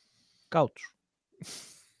 Couch.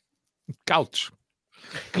 Couch.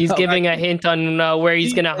 He's giving a hint on where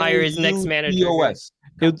he's going to hire his next manager.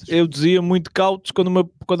 Eu dizia muito couch quando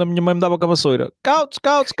a minha mãe me dava com a vassoura. Couch,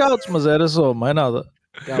 mas era só, mais nada.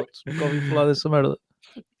 Couch, nunca ouvi falar dessa merda.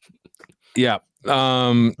 Yeah.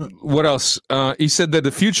 What else? He said that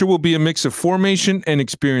the future will be a mix of formation and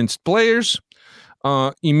experienced players.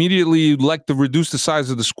 Immediately, you'd like to reduce the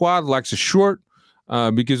size of the squad, likes it short,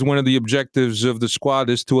 because one of the objectives of the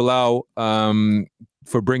squad is to allow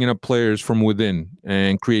for bringing up players from within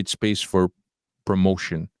and create space for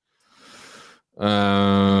promotion. What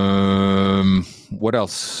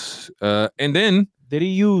else? And then did he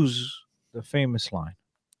use the famous line?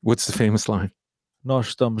 What's the famous line? Nós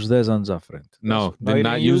estamos 10 anos à frente. No, did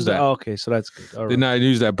not use that. Oh, okay, so that's good. All did not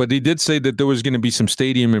use that, but he did say that there was going to be some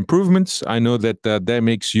stadium improvements. I know that that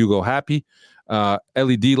makes Hugo happy.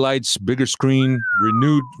 LED lights, bigger screen,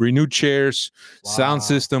 renewed chairs, sound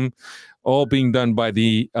system, all being done by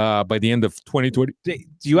the end of 2020.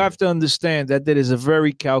 You have to understand that is a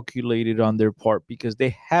very calculated on their part, because they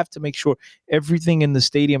have to make sure everything in the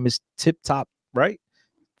stadium is tip top, right?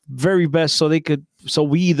 Very best, so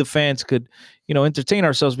we the fans could, entertain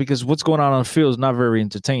ourselves, because what's going on the field is not very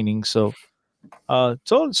entertaining. So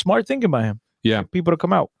smart thinking by him. Yeah, people to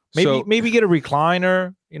come out. Maybe get a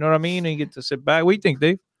recliner. You know what I mean? And you get to sit back. What do you think,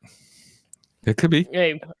 Dave? It could be.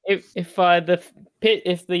 Hey, if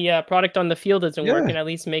the product on the field isn't working, at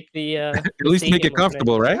least make the at least make it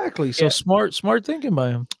comfortable, right? Exactly. So smart thinking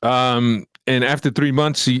by him. And after 3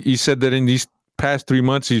 months, he said that in these past 3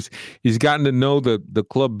 months, he's gotten to know the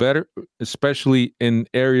club better, especially in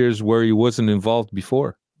areas where he wasn't involved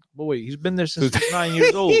before. But wait, he's been there since he's 9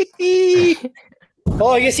 years old.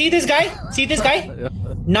 Oh, you see this guy? See this guy?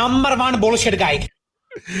 Number one bullshit guy.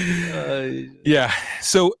 Yeah.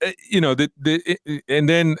 So and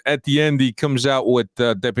then at the end he comes out with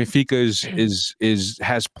that Benfica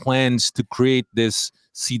has plans to create this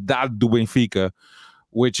Cidade do Benfica,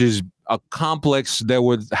 which is a complex that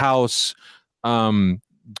would house current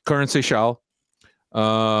Seixal,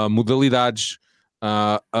 modalidades,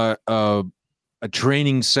 a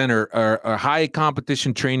training center, a high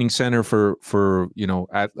competition training center for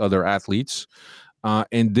other athletes,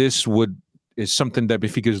 and this is something that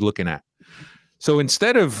Benfica is looking at. So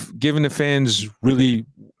instead of giving the fans really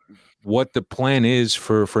what the plan is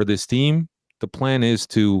for this team, the plan is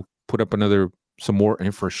to put up some more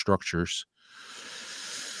infrastructures.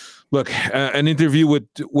 Look, an interview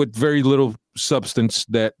with very little substance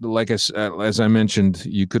that, like as I mentioned,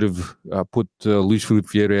 you could have put Luis Felipe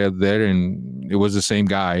Vieira there and it was the same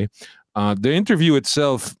guy. The interview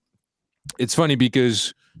itself, it's funny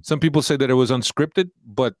because some people say that it was unscripted,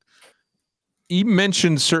 but he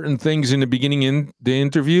mentioned certain things in the beginning in the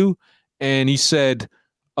interview, and he said,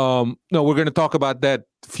 no, we're going to talk about that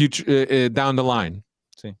future down the line.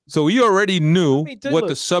 See. So he already knew what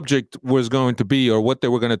the subject was going to be or what they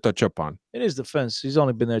were going to touch up on. In his defense, he's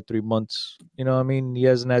only been there 3 months. You know what I mean? He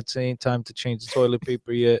hasn't had any time to change the toilet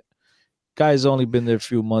paper yet. Guy's only been there a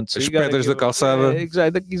few months. So exactly.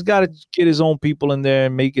 He's got to get his own people in there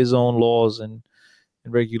and make his own laws and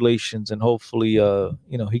regulations, and hopefully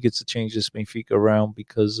he gets to change this Benfica around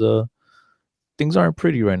because things aren't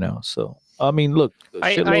pretty right now. So I mean, look, a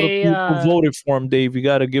shitload of people voted for him, Dave. You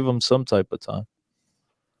got to give him some type of time.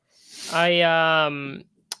 I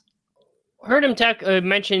heard him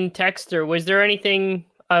mention Texter. Was there anything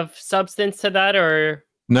of substance to that, or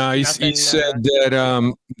no? He said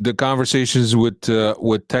that the conversations with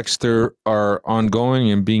Texter are ongoing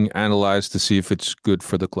and being analyzed to see if it's good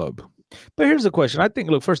for the club. But here's the question. I think,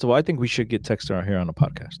 look, first of all, I think we should get Texter on here on the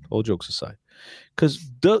podcast, all jokes aside. Because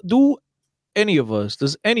does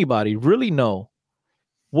anybody really know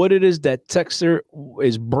what it is that Texter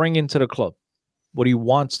is bringing to the club? What he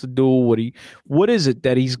wants to do? What is it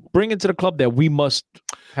that he's bringing to the club that we must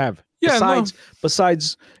have? Yeah,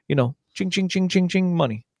 besides, ching, ching, ching, ching, ching,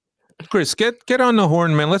 money. Chris, get on the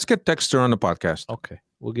horn, man. Let's get Texter on the podcast. Okay,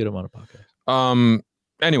 we'll get him on the podcast.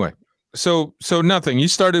 Anyway. So nothing. He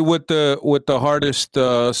started with the hardest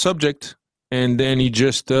subject, and then he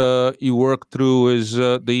worked through his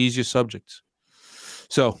the easiest subjects.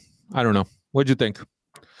 So I don't know. What'd you think?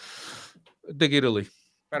 Dig Italy.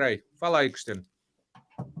 Peraí, fala aí, Cristiano.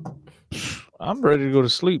 I'm ready to go to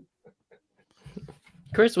sleep.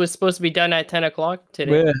 Chris was supposed to be done at 10 o'clock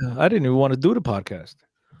today. Yeah, I didn't even want to do the podcast.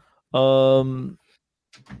 I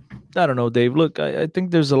don't know, Dave. Look, I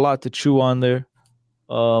think there's a lot to chew on there.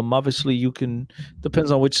 Obviously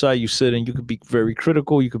depends on which side you sit in. You could be very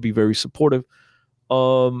critical. You could be very supportive.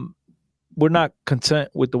 We're not content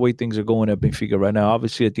with the way things are going at Benfica right now.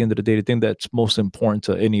 Obviously, at the end of the day, the thing that's most important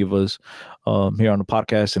to any of us here on the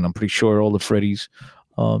podcast, and I'm pretty sure all the Freddies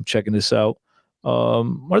checking this out, are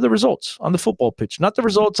the results on the football pitch, not the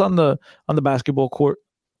results on the basketball court,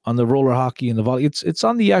 on the roller hockey and the volley. It's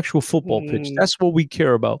on the actual football pitch. That's what we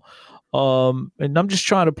care about. And I'm just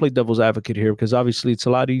trying to play devil's advocate here because obviously it's a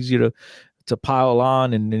lot easier to pile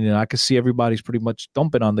on, and I can see everybody's pretty much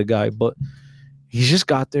dumping on the guy, but he just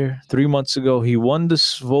got there 3 months ago. He won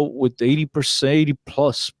this vote with 80+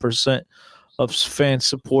 % of fan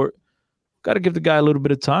support. Got to give the guy a little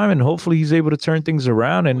bit of time, and hopefully he's able to turn things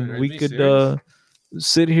around, and we could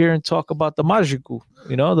sit here and talk about the Mágico.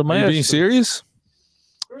 The Maestro. Are you being serious?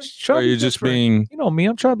 Or are you just being? You know me.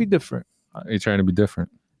 I'm trying to be different. Are you trying to be different?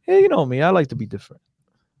 Yeah, you know me. I like to be different.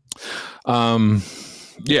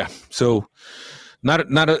 Yeah. So,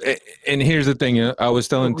 and here's the thing. I was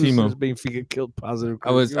telling Timo. Benfica killed positive.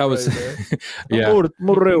 I was. Yeah.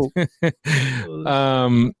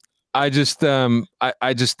 I just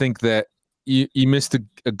think that he missed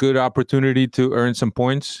a good opportunity to earn some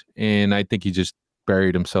points, and I think he just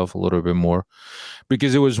buried himself a little bit more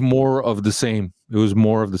because it was more of the same. It was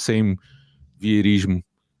more of the same Vieirismo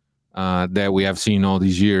that we have seen all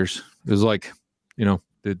these years. It was like,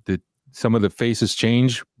 the some of the faces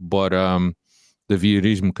change, but the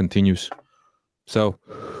Vieirismo continues. So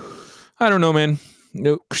I don't know, man.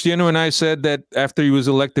 Cristiano and I said that after he was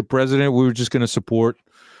elected president, we were just going to support.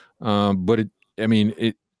 But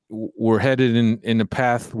we're headed in a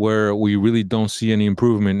path where we really don't see any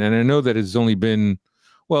improvement. And I know that it's only been,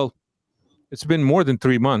 it's been more than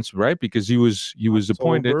 3 months, right? Because he was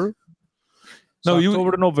appointed. No,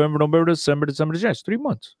 October to November, December, January. 3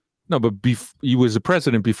 months. No, but he was the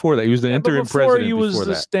president before that. He was the interim president. He was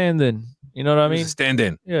the stand-in. You know what I mean?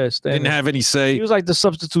 Stand-in. Yeah, stand-in. Didn't have any say. He was like the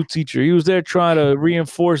substitute teacher. He was there trying to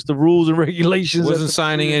reinforce the rules and regulations. Wasn't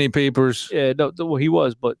signing any papers. Yeah, well, he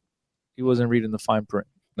was, but he wasn't reading the fine print.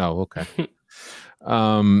 No, okay.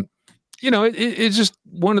 It's just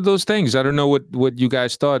one of those things. I don't know what you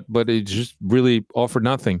guys thought, but it just really offered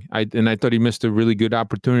nothing. I thought he missed a really good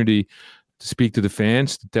opportunity to speak to the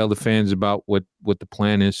fans, to tell the fans about what the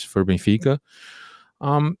plan is for Benfica.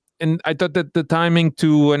 And I thought that the timing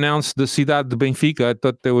to announce the Cidade de Benfica, I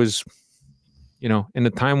thought there was, in a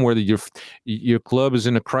time where your club is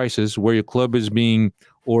in a crisis, where your club is being,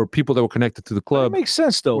 or people that were connected to the club, that makes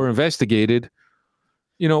sense though, were investigated.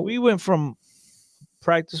 We went from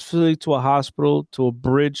practice facility to a hospital to a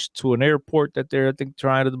bridge to an airport that they're, I think,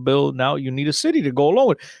 trying to build. Now you need a city to go along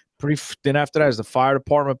with. Then after that is the fire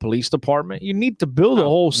department, police department. You need to build a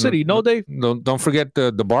whole city. Dave? Don't forget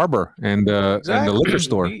the barber and the liquor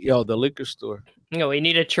store. The liquor store. We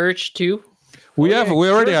need a church too. We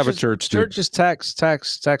already have a church too. Church is tax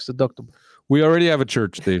deductible. We already have a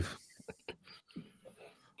church, Dave.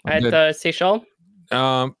 At Seychelles?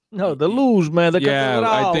 No, the Luz, man.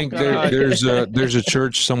 I think there's a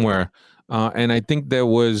church somewhere, and I think there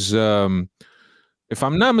was, if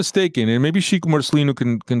I'm not mistaken, and maybe Chico Marcelino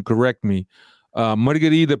can correct me,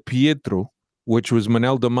 Margarida Pietro, which was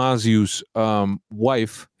Manel Damasio's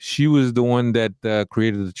wife. She was the one that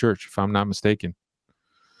created the church, if I'm not mistaken.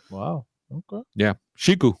 Wow. Okay. Yeah,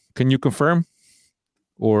 Chico, can you confirm?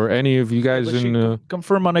 Or any of you guys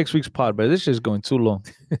confirm on next week's pod, but this is going too long.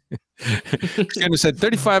 Cristiano said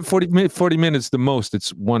 40 minutes the most.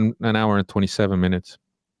 It's 1 hour and 27 minutes.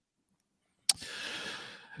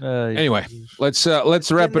 Anyway, let's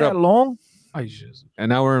wrap it up. Long?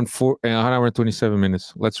 An hour and 27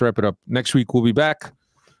 minutes. Let's wrap it up. Next week we'll be back.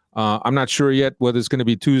 I'm not sure yet whether it's going to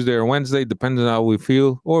be Tuesday or Wednesday, depending on how we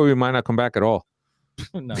feel, or we might not come back at all.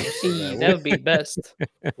 No, that would be best.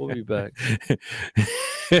 We'll be back.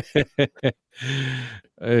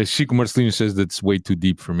 Chico Marcelino says that's way too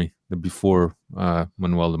deep for me. The before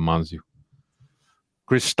Manuel Damasio.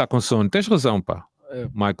 Chris está com sono. Tens razão, pá.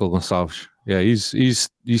 Michael Gonçalves. Yeah, he's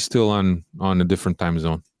still on a different time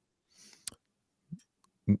zone.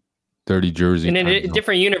 Dirty Jersey. In a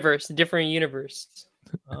different universe. It's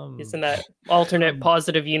in that alternate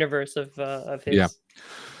positive universe of his. Yeah.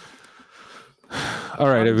 All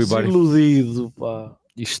right, everybody. Iludido, pá.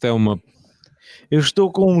 Isto é uma... Eu estou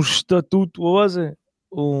com estatuto,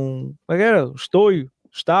 como é que era? Como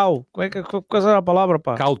é que era a palavra,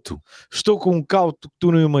 pá? Cauto. Estou com cauto que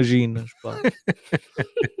tu não imaginas, pá.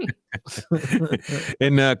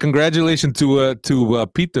 And congratulations to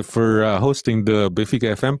Peter for hosting the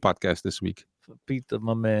Benfica FM podcast this week. Peter,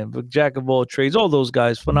 my man, but jack of all trades, all those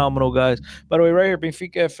guys, phenomenal guys. By the way, right here,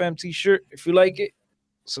 Benfica FM t-shirt. If you like it,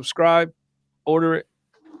 subscribe. Order it.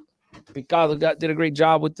 Ricardo did a great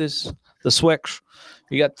job with this. The Swex.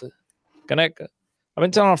 You got the Caneca. I've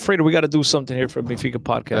been telling Alfredo we got to do something here for Benfica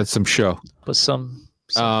podcast. That's some show. But some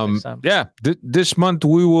yeah. This month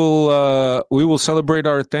we will celebrate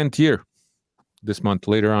our 10th year. This month,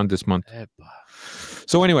 later on this month.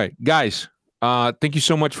 So anyway, guys, thank you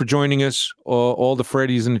so much for joining us. All the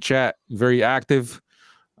Freddies in the chat, very active.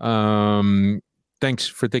 Thanks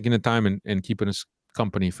for taking the time and keeping us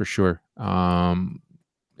company for sure. And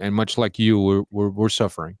much like you, we're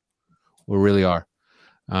suffering. We really are.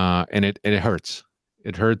 And it hurts.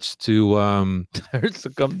 It hurts to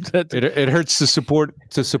it hurts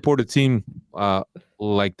to support a team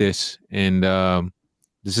like this. And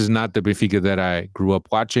this is not the Benfica that I grew up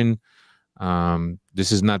watching.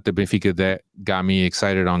 This is not the Benfica that got me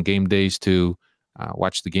excited on game days to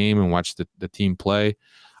watch the game and watch the team play.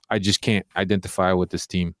 I just can't identify with this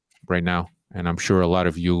team right now. And I'm sure a lot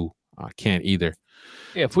of you can't either.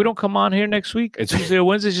 Yeah, if we don't come on here next week, it's Tuesday or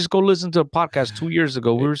Wednesday, just go listen to a podcast 2 years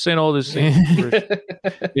ago. We were saying all this thing.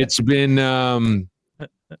 It's been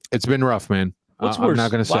rough, man. What's worse, I'm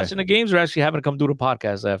not going to say. Watching the games or actually having to come do the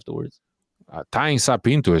podcast afterwards? Tying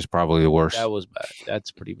Sapinto is probably the worst. That was bad.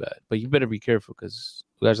 That's pretty bad. But you better be careful because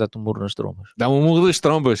o gajo dá-te murro nas trombas. Dá murro nas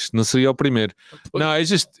trombas. Não seria o primeiro. No, it's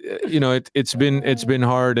just, it's been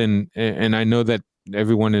hard, and I know that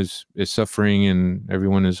everyone is suffering and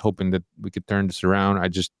everyone is hoping that we could turn this around. I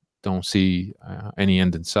just don't see any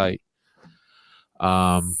end in sight.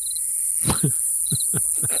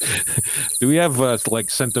 Do we have like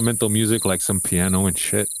sentimental music, like some piano and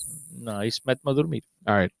shit? Nice, mete-me a dormir.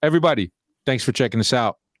 All right, everybody. Thanks for checking us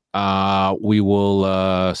out. We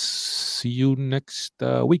will see you next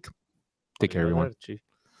week. Take care, everyone.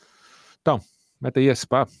 Então, mete aí esse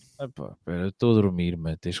pá. Epá, pera, eu estou a dormir,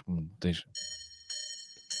 mas tens que...